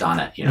yes, I've done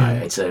it.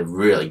 It's a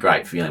really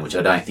great feeling, which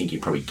I don't think you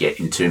probably get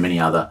in too many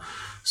other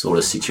sort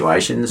of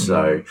situations.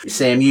 So,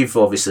 Sam, you've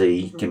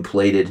obviously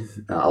completed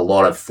a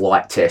lot of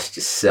flight tests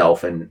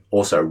yourself and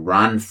also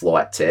run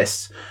flight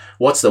tests.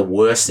 What's the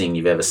worst thing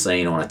you've ever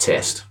seen on a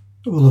test?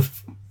 Well,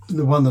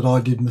 the one that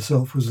I did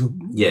myself was the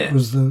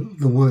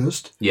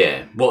worst.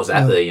 Yeah. What was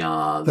that?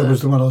 That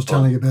was the one I was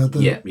telling you about.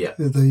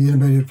 The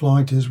intermediate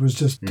flying test was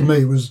just, to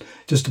me, it was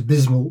just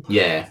abysmal.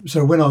 Yeah.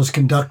 So when I was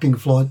conducting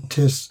flight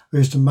tests, I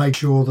used to make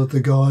sure that the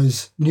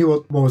guys knew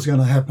what was going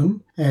to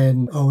happen.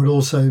 And I would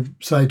also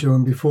say to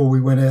them before we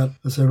went out,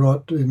 I'd say, we're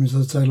going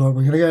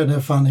to go and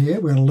have fun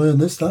here. We're going to learn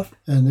this stuff.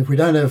 And if we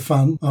don't have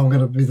fun,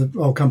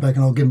 I'll come back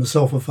and I'll give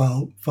myself a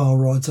fail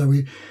ride. So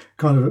we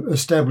kind of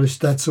established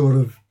that sort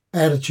of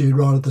attitude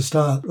right at the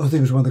start. I think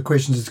it was one of the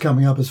questions that's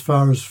coming up as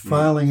far as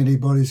failing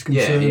anybody's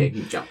concerned. Yeah,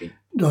 you jump in.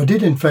 I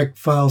did in fact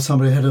fail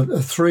somebody who had a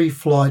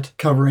 3-flight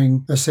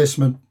covering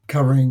assessment,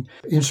 covering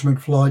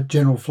instrument flight,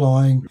 general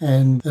flying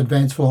and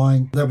advanced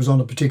flying. That was on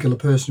a particular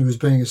person who was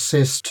being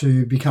assessed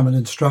to become an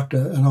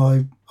instructor, and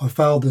I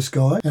failed this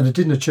guy, and it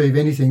didn't achieve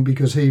anything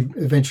because he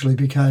eventually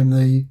became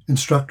the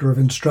instructor of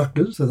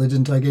instructors, so they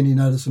didn't take any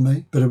notice of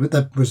me. But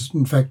that was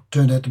in fact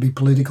turned out to be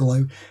political.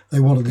 They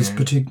wanted this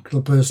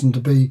particular person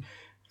to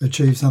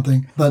achieve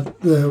something.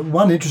 But the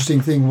one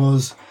interesting thing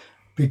was,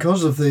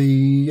 because of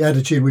the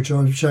attitude which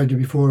I showed you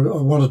before,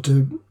 I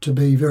wanted to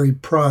be very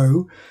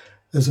pro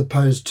as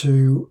opposed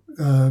to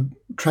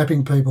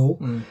trapping people.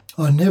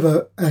 I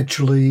never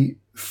actually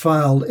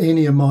failed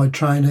any of my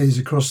trainees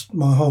across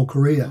my whole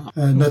career,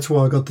 and that's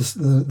why I got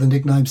the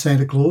nickname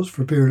Santa Claus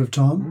for a period of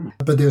time.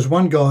 But there's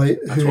one guy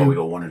That's why we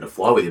all wanted to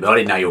fly with you, but I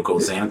didn't know you were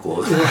called Santa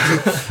Claus.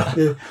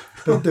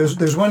 But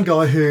there's one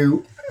guy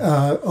who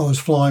I was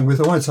flying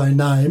with, I won't say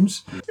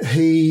names.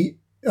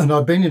 And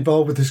I'd been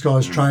involved with this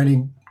guy's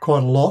training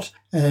quite a lot,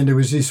 and it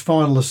was his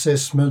final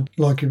assessment,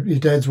 like your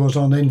dad's was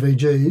on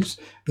NVGs,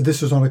 but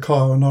this was on a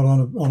Kiowa, not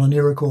on an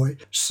Iroquois.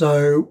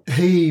 So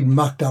he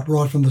mucked up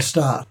right from the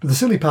start. But the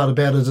silly part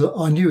about it is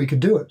I knew he could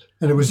do it.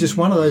 And it was just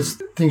one of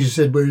those things you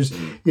said where his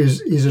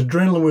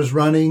adrenaline was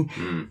running.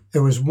 It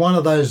was one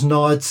of those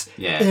nights.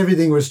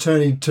 Everything was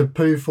turning to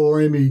poo for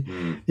him.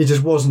 He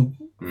just wasn't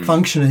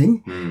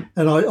functioning,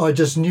 and I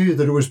just knew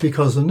that it was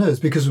because of nerves,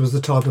 because it was the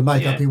type of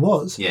makeup he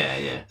was.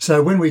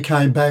 So when we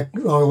came back,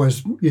 I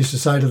always used to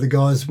say to the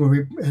guys when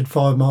we had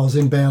 5 miles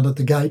inbound at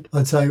the gate,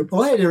 I'd say,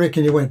 well, how do you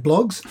reckon you went,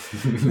 Blogs?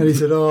 And he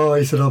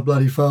said, I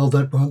bloody failed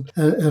that one.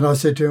 And I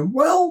said to him,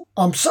 well,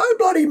 I'm so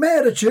bloody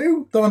mad at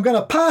you that I'm going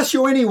to pass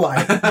you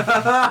anyway.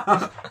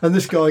 And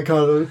this guy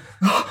kind of,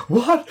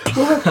 what?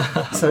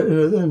 So,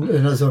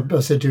 and as I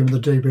said to him in the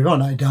debrief, I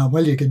know darn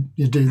well you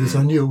do this.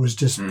 I knew it was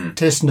just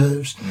test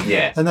nerves.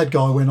 And that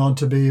guy went on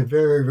to be a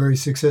very, very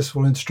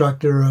successful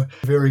instructor, a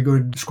very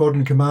good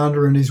squadron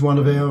commander, and he's one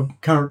of our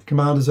current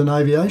commanders in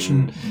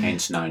aviation.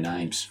 Hence no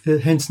names.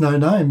 Hence no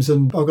names.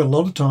 And I've got a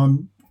lot of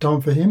time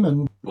for him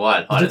and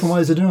different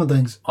ways of doing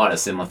things. I had a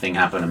similar thing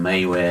happen to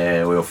me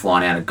where we were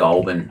flying out to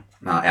Goulburn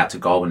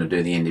to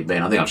do the NDB.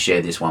 And I think I've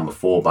shared this one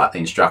before, but the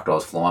instructor I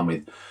was flying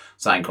with,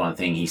 same kind of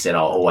thing. He said,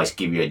 I'll always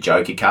give you a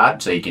joker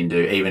card so you can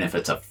do, even if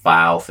it's a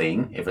fail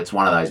thing, if it's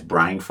one of those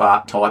brain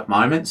fart type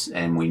moments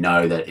and we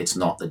know that it's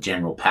not the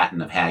general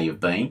pattern of how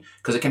you've been.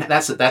 Because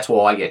that's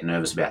why I get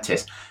nervous about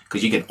tests,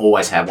 because you can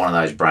always have one of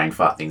those brain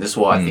fart things. That's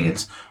why I think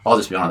I'll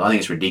just be honest, I think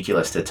it's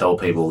ridiculous to tell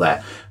people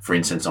that, for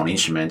instance, on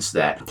instruments,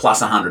 that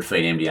plus 100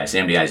 feet MDA, so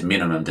MDA's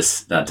minimum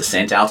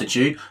descent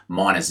altitude,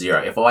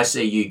 -0. If I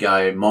see you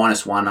go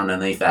 -1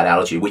 underneath that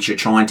altitude, which you're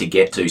trying to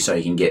get to so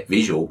you can get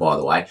visual, by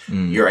the way,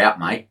 you're out,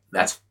 mate.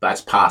 That's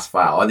pass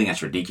fail. I think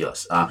that's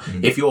ridiculous.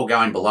 If you're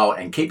going below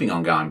it and keeping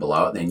on going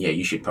below it, then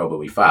you should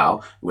probably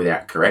fail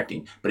without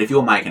correcting. But if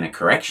you're making a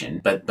correction,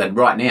 but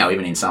right now,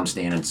 even in some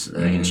standards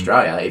in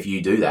Australia, if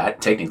you do that,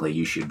 technically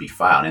you should be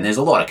failing. And there's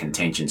a lot of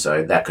contention,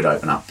 so that could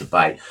open up up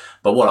debate.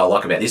 But what I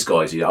like about this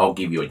guy is I'll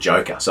give you a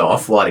joker. So I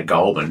fly to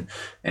Goulburn,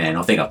 and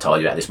I think I've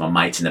told you about this. My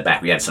mates in the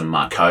back, we had some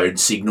code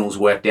signals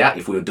worked out.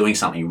 If we were doing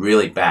something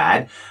really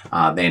bad,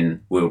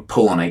 then we would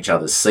pull on each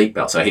other's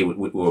seatbelt. So we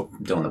were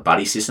doing the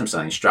buddy system. So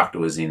the instructor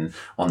was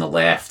on the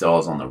left, I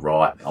was on the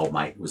right, old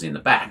mate was in the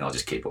back. And I'll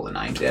just keep all the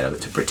names out of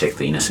it to protect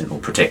the innocent or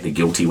protect the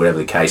guilty, whatever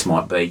the case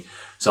might be.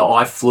 So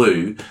I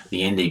flew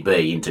the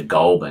NDB into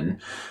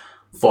Goulburn,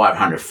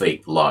 500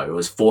 feet low. It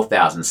was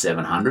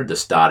 4,700 to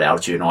start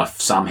altitude, and I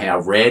somehow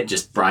read,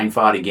 just brain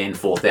fart again,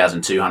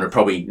 4,200,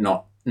 probably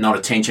not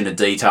attention to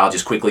detail,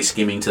 just quickly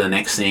skimming to the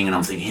next thing, and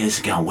I'm thinking, yeah, this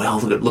is going well,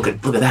 look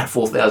at that,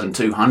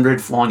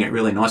 4,200, flying it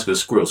really nice,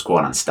 because Squirrel's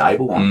quite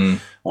unstable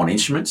on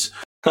instruments.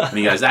 And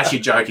he goes, that's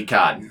your joker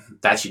card.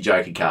 That's your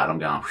joker card. I'm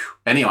going, whew.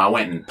 Anyway, I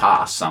went and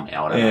passed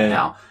somehow, I don't know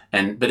how.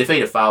 But if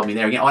he'd have failed me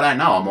there again, I don't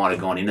know. I might have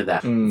gone into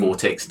that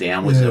vortex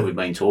downwards that we've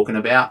been talking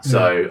about.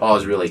 So I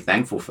was really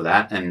thankful for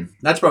that. And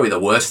that's probably the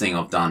worst thing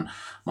I've done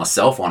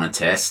myself on a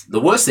test. The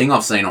worst thing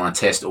I've seen on a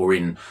test or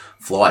in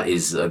flight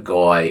is a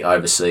guy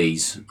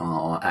overseas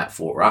at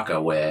Fort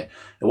Rucker, where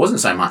it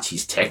wasn't so much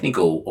his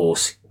technical or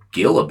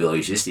skill ability, it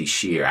was just his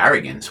sheer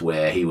arrogance,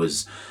 where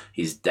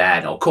his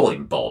dad, I'll call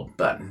him Bob,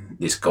 but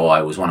this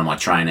guy was one of my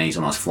trainees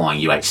when I was flying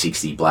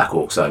UH-60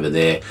 Blackhawks over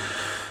there.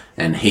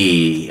 And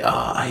he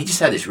just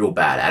had this real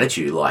bad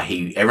attitude. Like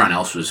everyone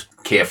else was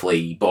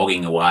carefully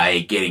bogging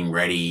away, getting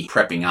ready,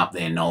 prepping up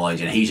their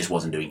knowledge, and he just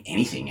wasn't doing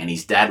anything. And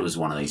his dad was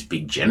one of these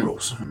big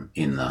generals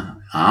in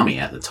the army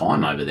at the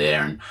time over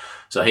there, and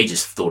so he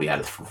just thought he had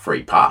a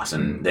free pass.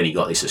 And then he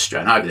got this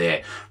Australian over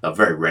there. They're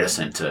very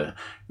reticent to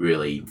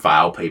really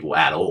fail people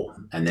at all.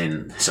 And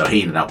then so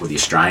he ended up with the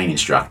Australian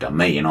instructor,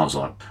 me, and I was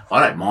like,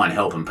 I don't mind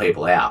helping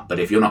people out, but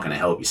if you're not going to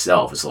help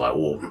yourself, it's like,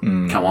 well,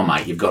 come on,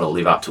 mate, you've got to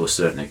live up to a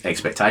certain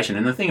expectation.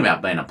 And the thing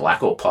about being a Black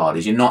Hawk pilot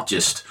is you're not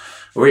just,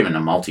 or even a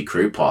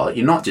multi-crew pilot,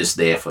 you're not just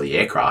there for the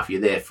aircraft,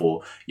 you're there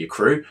for your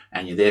crew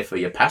and you're there for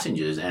your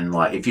passengers. And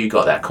like, if you've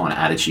got that kind of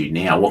attitude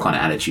now, what kind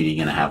of attitude are you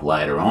going to have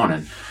later on?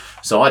 And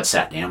so I'd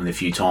sat down with a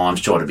few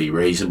times, tried to be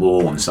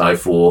reasonable and so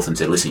forth, and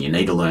said, listen, you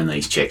need to learn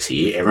these checks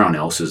here. Everyone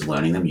else is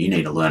learning them. You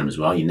need to learn them as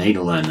well. You need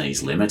to learn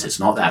these limits. It's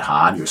not that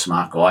hard. You're a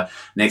smart guy.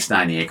 Next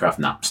day in the aircraft,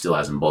 still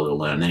hasn't bothered to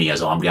learn. And then he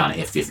goes, I'm going to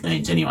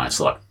F-15s anyway. It's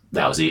like,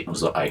 that was it. I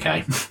was like,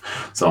 okay.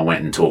 So I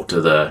went and talked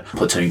to the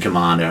platoon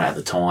commander at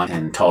the time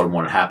and told him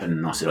what had happened.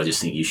 And I said, I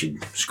just think you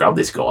should scrub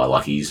this guy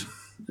like he's...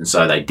 And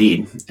so they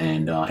did.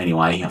 And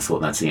anyway, I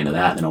thought that's the end of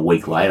that. Then a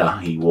week later,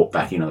 he walked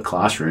back into the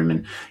classroom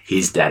and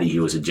his daddy,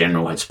 who was a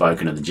general, had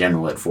spoken to the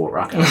general at Fort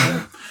Rucker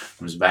and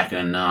was back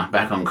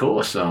on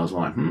course. So I was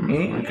like,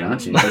 okay,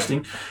 that's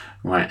interesting.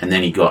 Right. And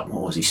then he got,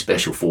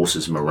 Special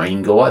Forces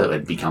Marine guy that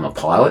had become a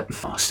pilot.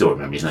 I still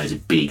remember his name. He's a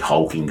big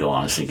hulking guy.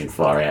 I was thinking,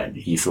 far out,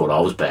 you thought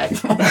I was bad.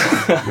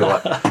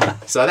 Right.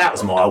 So that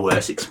was my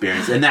worst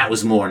experience. And that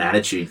was more an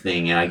attitude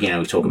thing. Again,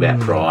 we talk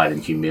about pride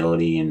and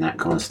humility and that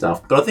kind of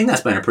stuff. But I think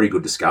that's been a pretty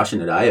good discussion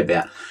today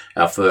about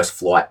our first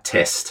flight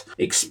test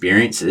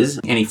experiences.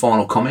 Any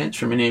final comments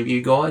from any of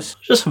you guys?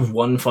 Just have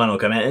one final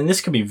comment, and this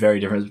could be very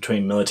different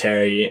between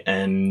military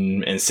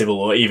and civil,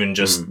 or even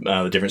just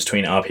the difference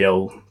between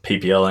RPL,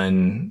 PPL,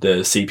 and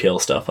the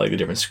CPL stuff, like the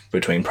difference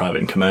between private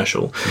and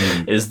commercial,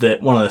 is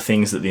that one of the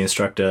things that the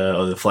instructor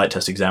or the flight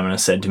test examiner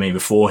said to me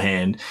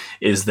beforehand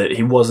is that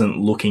he wasn't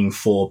looking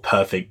for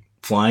perfect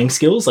flying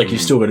skills. Like, you've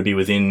still got to be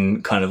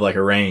within kind of like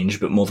a range,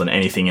 but more than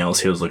anything else,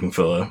 he was looking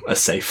for a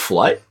safe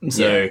flight.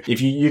 So if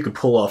you could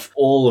pull off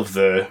all of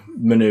the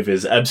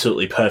maneuvers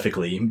absolutely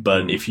perfectly,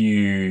 but if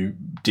you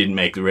didn't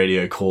make the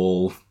radio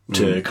call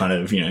to kind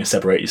of,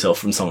 separate yourself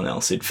from someone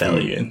else, it'd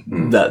fail you.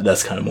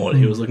 That's kind of more what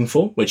he was looking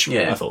for, which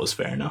I thought was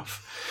fair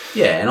enough.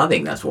 Yeah, and I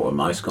think that's what we're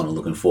most kind of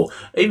looking for.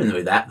 Even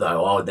with that,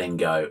 though, I would then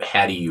go,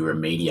 how do you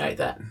remediate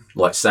that?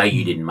 Like, say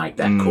you didn't make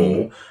that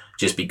call,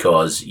 just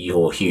because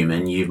you're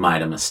human, you've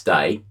made a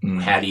mistake.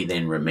 How do you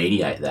then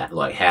remediate that?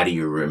 Like, how do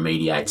you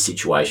remediate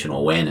situational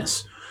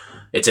awareness?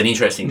 It's an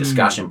interesting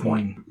discussion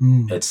point.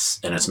 There's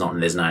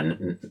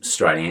no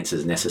straight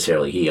answers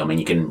necessarily here. I mean,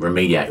 you can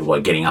remediate by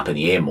getting up in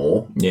the air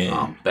more.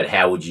 But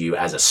how would you,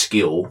 as a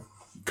skill,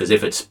 because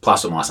if it's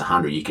plus or minus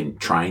 100, you can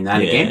train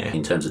that again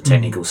in terms of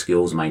technical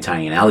skills,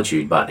 maintaining an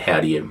altitude, but how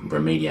do you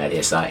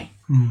remediate SA?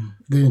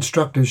 The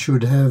instructor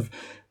should have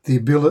the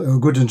ability, or a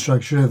good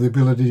instructor should have the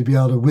ability to be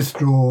able to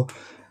withdraw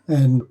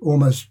and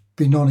almost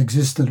be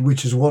non-existent,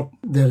 which is what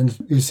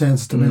it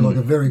sounds to me like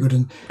a very good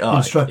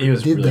instructor he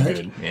was did really that.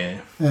 Good.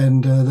 Yeah,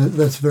 and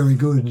that's very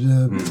good.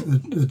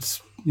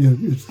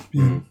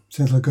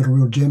 Sounds like got a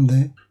real gem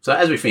there. So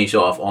as we finish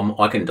off,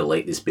 I can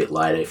delete this bit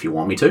later if you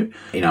want me to.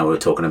 We're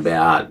talking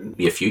about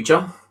your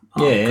future.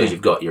 Because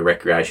you've got your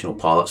recreational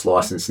pilot's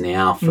license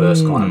now,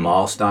 first kind of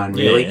milestone,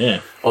 really.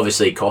 Yeah.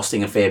 Obviously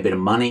costing a fair bit of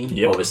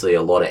money, obviously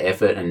a lot of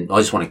effort, and I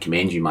just want to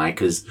commend you, mate,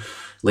 because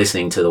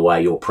listening to the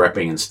way you're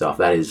prepping and stuff,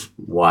 that is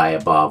way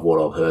above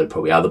what I've heard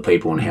probably other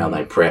people and how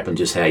they prep, and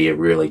just how you're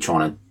really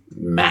trying to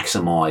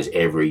maximise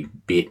every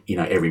bit,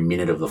 every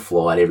minute of the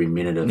flight, every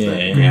minute of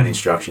the ground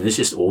instruction. It's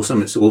just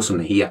awesome. It's awesome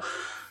to hear.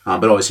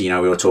 But obviously,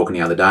 we were talking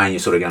the other day and you're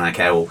sort of going,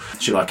 okay, well,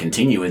 should I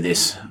continue with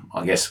this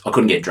I guess I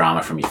couldn't get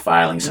drama from you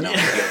failing, so now I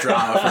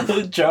can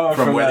get drama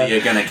from whether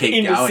you're going to keep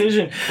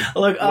indecision.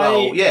 going. Look,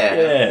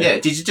 yeah.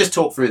 Did you just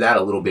talk through that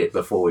a little bit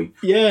before we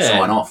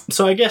sign off?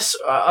 So I guess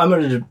I'm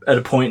at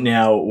a point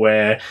now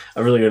where I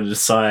really got to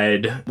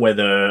decide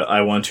whether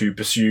I want to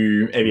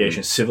pursue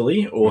aviation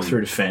civilly or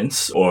through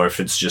defence, or if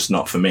it's just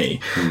not for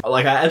me.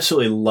 Like, I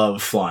absolutely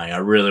love flying. I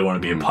really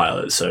want to be a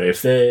pilot. So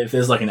if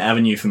there's like an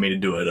avenue for me to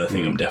do it, I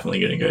think I'm definitely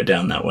going to go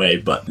down that way.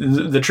 But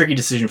the tricky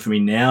decision for me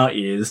now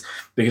is,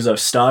 because I've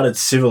started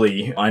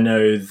civilly, I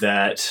know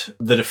that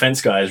the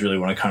defence guys really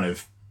want to kind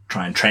of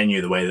try and train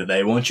you the way that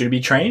they want you to be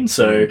trained.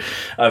 So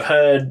I've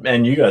heard,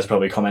 and you guys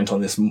probably comment on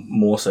this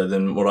more so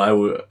than what I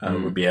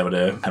would be able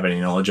to have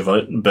any knowledge of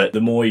it, but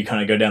the more you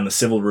kind of go down the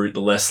civil route, the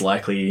less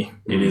likely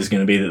it is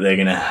going to be that they're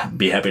going to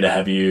be happy to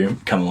have you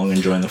come along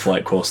and join the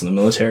flight course in the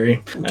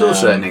military. To a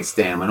certain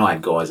extent, when I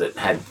had guys that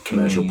had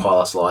commercial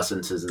pilots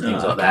licenses and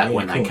things like that,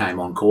 when they came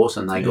on course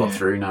and they got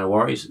through, no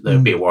worries. They're a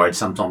bit worried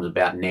sometimes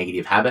about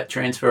negative habit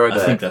transfer. I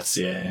think that's,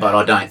 But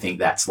I don't think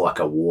that's like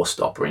a war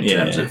stopper in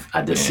terms of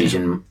a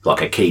decision,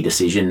 like a key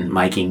decision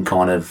making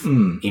kind of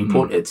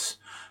input. It's,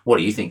 what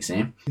do you think,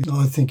 Sam?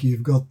 I think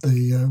you've got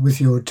with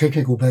your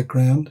technical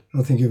background,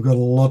 I think you've got a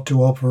lot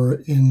to offer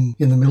in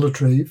the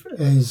military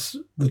as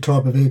the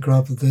type of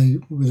aircraft that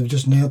they've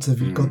just announced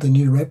they've got the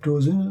new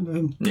Raptors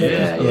in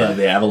it.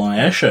 The Avalon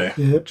Air Show.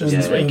 Yeah, just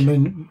this week. I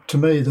mean, to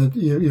me, that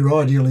you're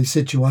ideally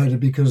situated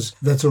because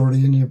that's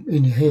already in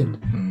your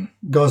head.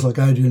 Guys like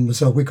Adrian and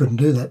myself, we couldn't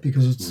do that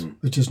because it's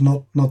just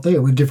not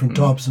there. We're different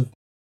types of.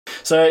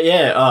 So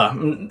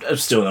I'm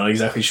still not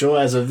exactly sure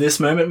as of this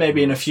moment.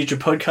 Maybe in a future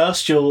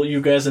podcast,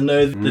 you guys will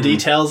know the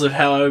details of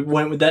how I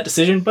went with that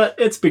decision. But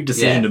it's a big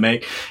decision to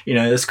make. You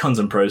know, there's cons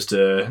and pros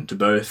to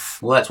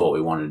both. Well, that's what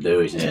we wanted to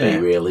do, is just be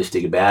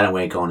realistic about it. And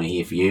we're kind of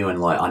here for you.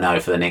 And like, I know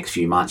for the next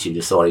few months, you've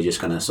decided you're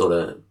just going to sort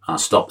of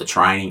stop the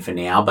training for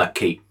now, but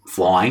keep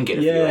flying, get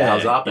a few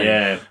hours up,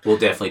 and we'll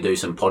definitely do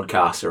some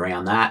podcasts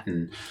around that.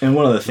 And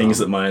one of the things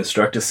that my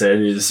instructor said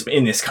is,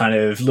 in this kind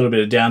of little bit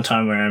of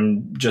downtime where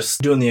I'm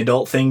just doing the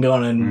adult thing,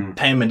 going and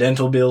paying my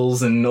dental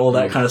bills and all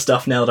that kind of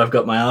stuff now that I've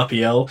got my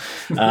RPL,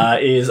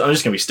 is I'm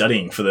just going to be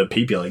studying for the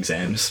PPL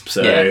exams.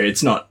 So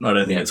it's not, I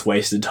don't think it's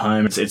wasted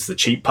time. It's the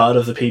cheap part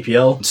of the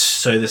PPL.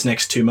 So this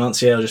next 2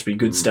 months, it'll just be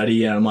good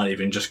study. I might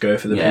even just go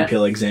for the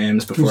PPL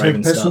exams before I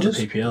even start the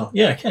PPL.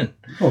 Yeah, I can.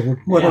 Oh, well,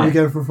 why don't we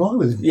go for a fly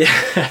with him?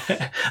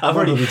 Yeah. I've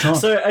already.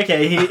 So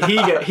okay, here you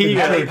go.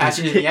 How many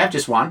passengers do you have?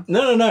 Just one?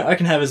 No. I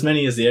can have as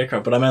many as the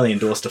aircraft, but I'm only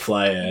endorsed to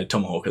fly a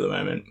Tomahawk at the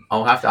moment.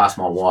 I'll have to ask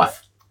my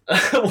wife.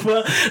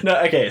 Well,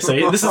 no, okay. So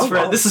this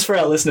is for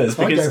our listeners.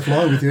 Because, I'd go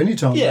flying with you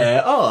anytime.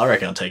 Yeah. Oh, I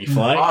reckon I'll take you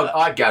flying.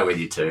 I'd go with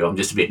you too. I'm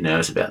just a bit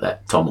nervous about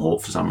that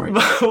Tomahawk for some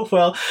reason.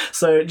 Well,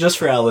 so just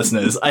for our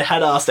listeners, I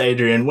had asked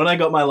Adrian when I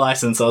got my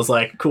license. I was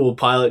like, "Cool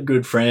pilot,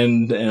 good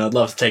friend, and I'd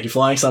love to take you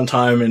flying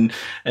sometime."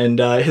 And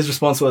his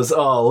response was,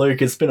 "Oh,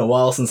 Luke, it's been a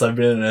while since I've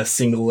been in a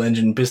single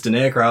engine piston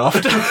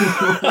aircraft."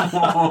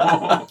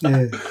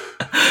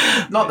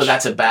 Not that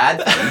that's a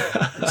bad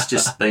thing. It's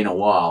just been a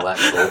while.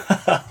 That's all.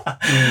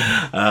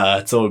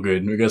 It's all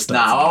good. We're gonna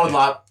start. No, I would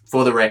love,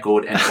 for the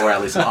record and for our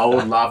listeners, I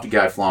would love to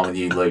go flying with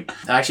you, Luke.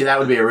 Actually, that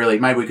would be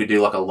maybe we could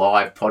do like a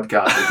live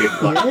podcast. We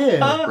could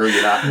root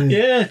it up.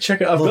 Yeah,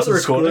 check it. I've got the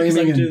recording because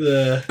I can do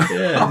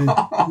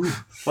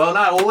the.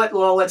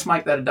 Well, let's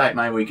make that a date.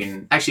 Maybe we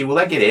can. Actually, will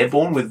that get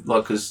airborne with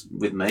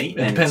me?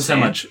 It depends how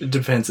much. It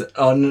depends.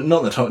 Oh,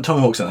 not the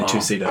Tomahawk's only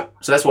 2-seater.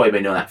 So that's why you've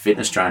been doing that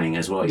fitness training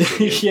as well.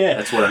 Yeah,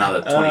 that's what,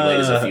 another 20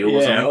 litres of fuel.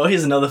 Or something. Well,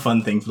 here's another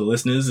fun thing for the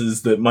listeners: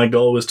 is that my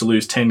goal was to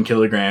lose 10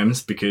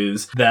 kilograms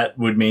because that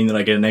would mean that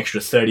I get an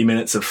extra 30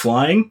 minutes of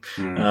flying,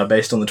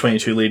 based on the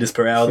 22 litres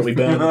per hour that we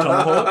burn on the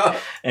Tomahawk.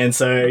 And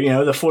so,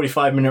 the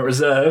 45-minute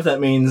reserve, that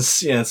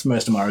means it's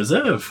most of my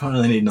reserve. I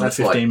only need another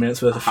 15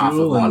 minutes worth of fuel. Half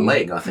of my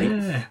leg, I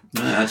think. Yeah,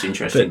 that's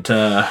interesting.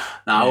 But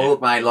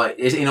look, mate. Like,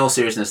 in all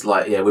seriousness, we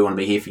want to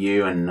be here for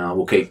you, and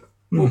we'll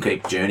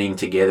keep journeying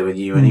together with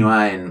you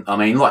anyway. And I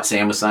mean, like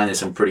Sam was saying, there's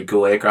some pretty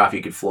cool aircraft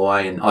you could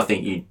fly, and I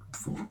think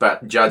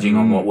but judging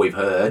on what we've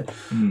heard,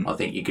 I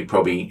think you could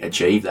probably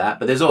achieve that.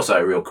 But there's also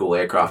real cool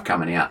aircraft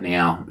coming out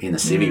now in the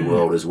civvy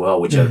world as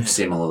well, which are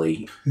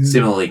similarly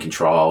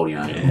controlled.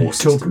 More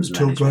systems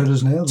tilt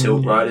rotors now.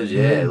 Tilt rotors,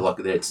 like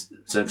it's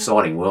an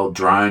exciting world.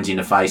 Drones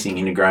interfacing,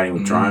 integrating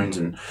with drones,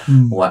 and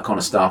all that kind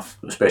of stuff.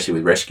 Especially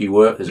with rescue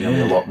work, there's going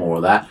to be a lot more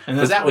of that.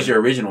 Because that was your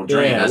original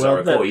dream, as I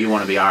recall. You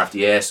want to be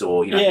RFDS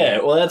or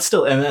that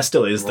still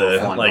is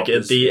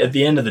at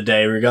the end of the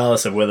day,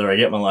 regardless of whether I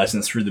get my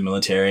license through the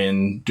military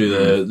and do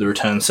the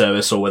return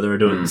service, or whether I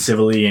do it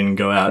civilly and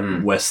go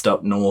out west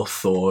up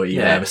north or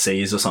even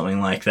overseas or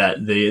something like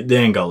that. The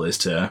end goal is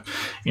to,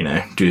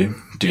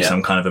 do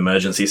some kind of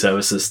emergency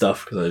services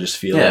stuff, because I just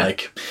feel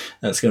like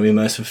that's going to be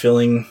most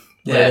fulfilling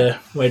way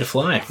to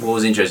fly. Well, it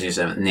was interesting to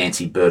say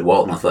Nancy Bird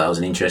Walton. I thought that was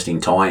an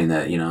interesting tie-in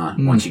that,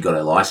 once she got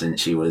her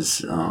license, she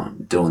was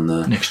doing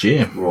the next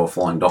year Royal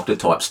Flying Doctor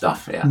type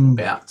stuff out and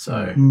about.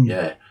 So,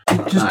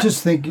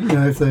 Just think, if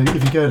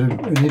you go to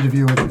an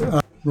interview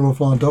with Royal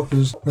Flying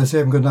Doctors, they say they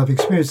haven't got enough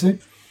experience.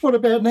 What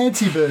about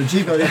Nancy Bird?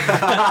 She got it.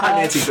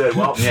 Nancy Bird,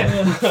 well,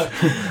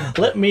 yeah.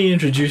 Let me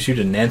introduce you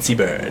to Nancy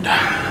Bird.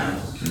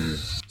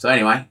 So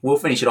anyway, we'll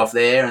finish it off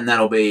there, and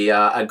that'll be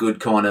a good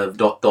kind of ...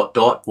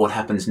 what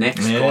happens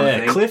next kind of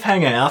thing.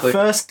 Cliffhanger. Our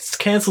first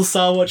Cancel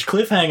Sarwatch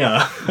cliffhanger.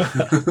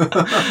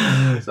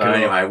 So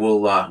anyway,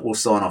 we'll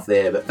sign off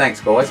there. But thanks,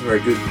 guys.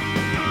 Very good.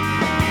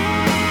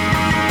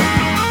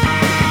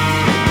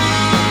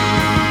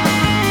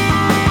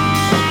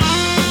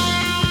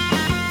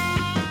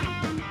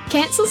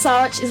 Cancel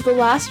Sarwatch is the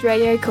last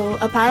radio call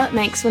a pilot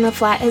makes when a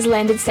flight has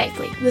landed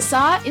safely. The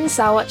SAR in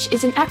Sarwatch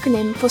is an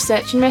acronym for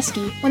Search and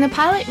Rescue. When a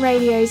pilot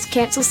radios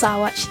Cancel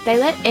Sarwatch, they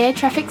let air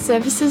traffic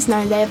services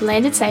know they have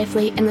landed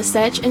safely and the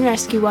search and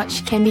rescue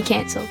watch can be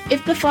cancelled.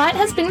 If the flight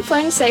has been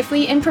flown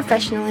safely and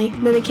professionally,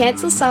 then the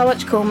Cancel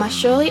Sarwatch call must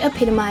surely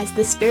epitomise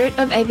the spirit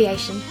of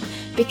aviation,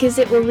 because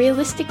it will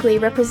realistically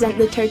represent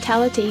the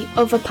totality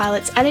of a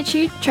pilot's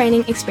attitude,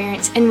 training,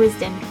 experience and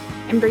wisdom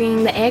in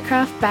bringing the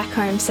aircraft back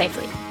home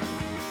safely.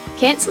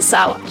 Cancel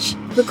Sarwatch,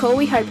 the call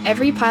we hope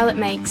every pilot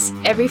makes,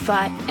 every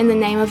flight, and the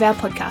name of our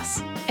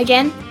podcast.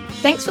 Again,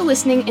 thanks for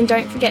listening, and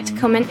don't forget to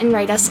comment and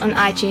rate us on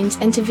iTunes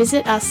and to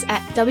visit us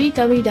at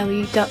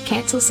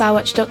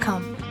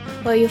www.cancelsarwatch.com,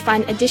 where you'll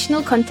find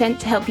additional content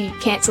to help you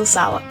cancel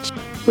Sarwatch.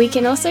 We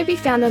can also be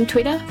found on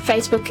Twitter,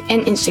 Facebook,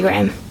 and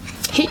Instagram.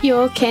 Hit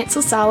your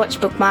Cancel Sarwatch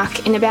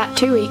bookmark in about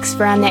 2 weeks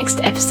for our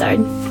next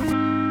episode.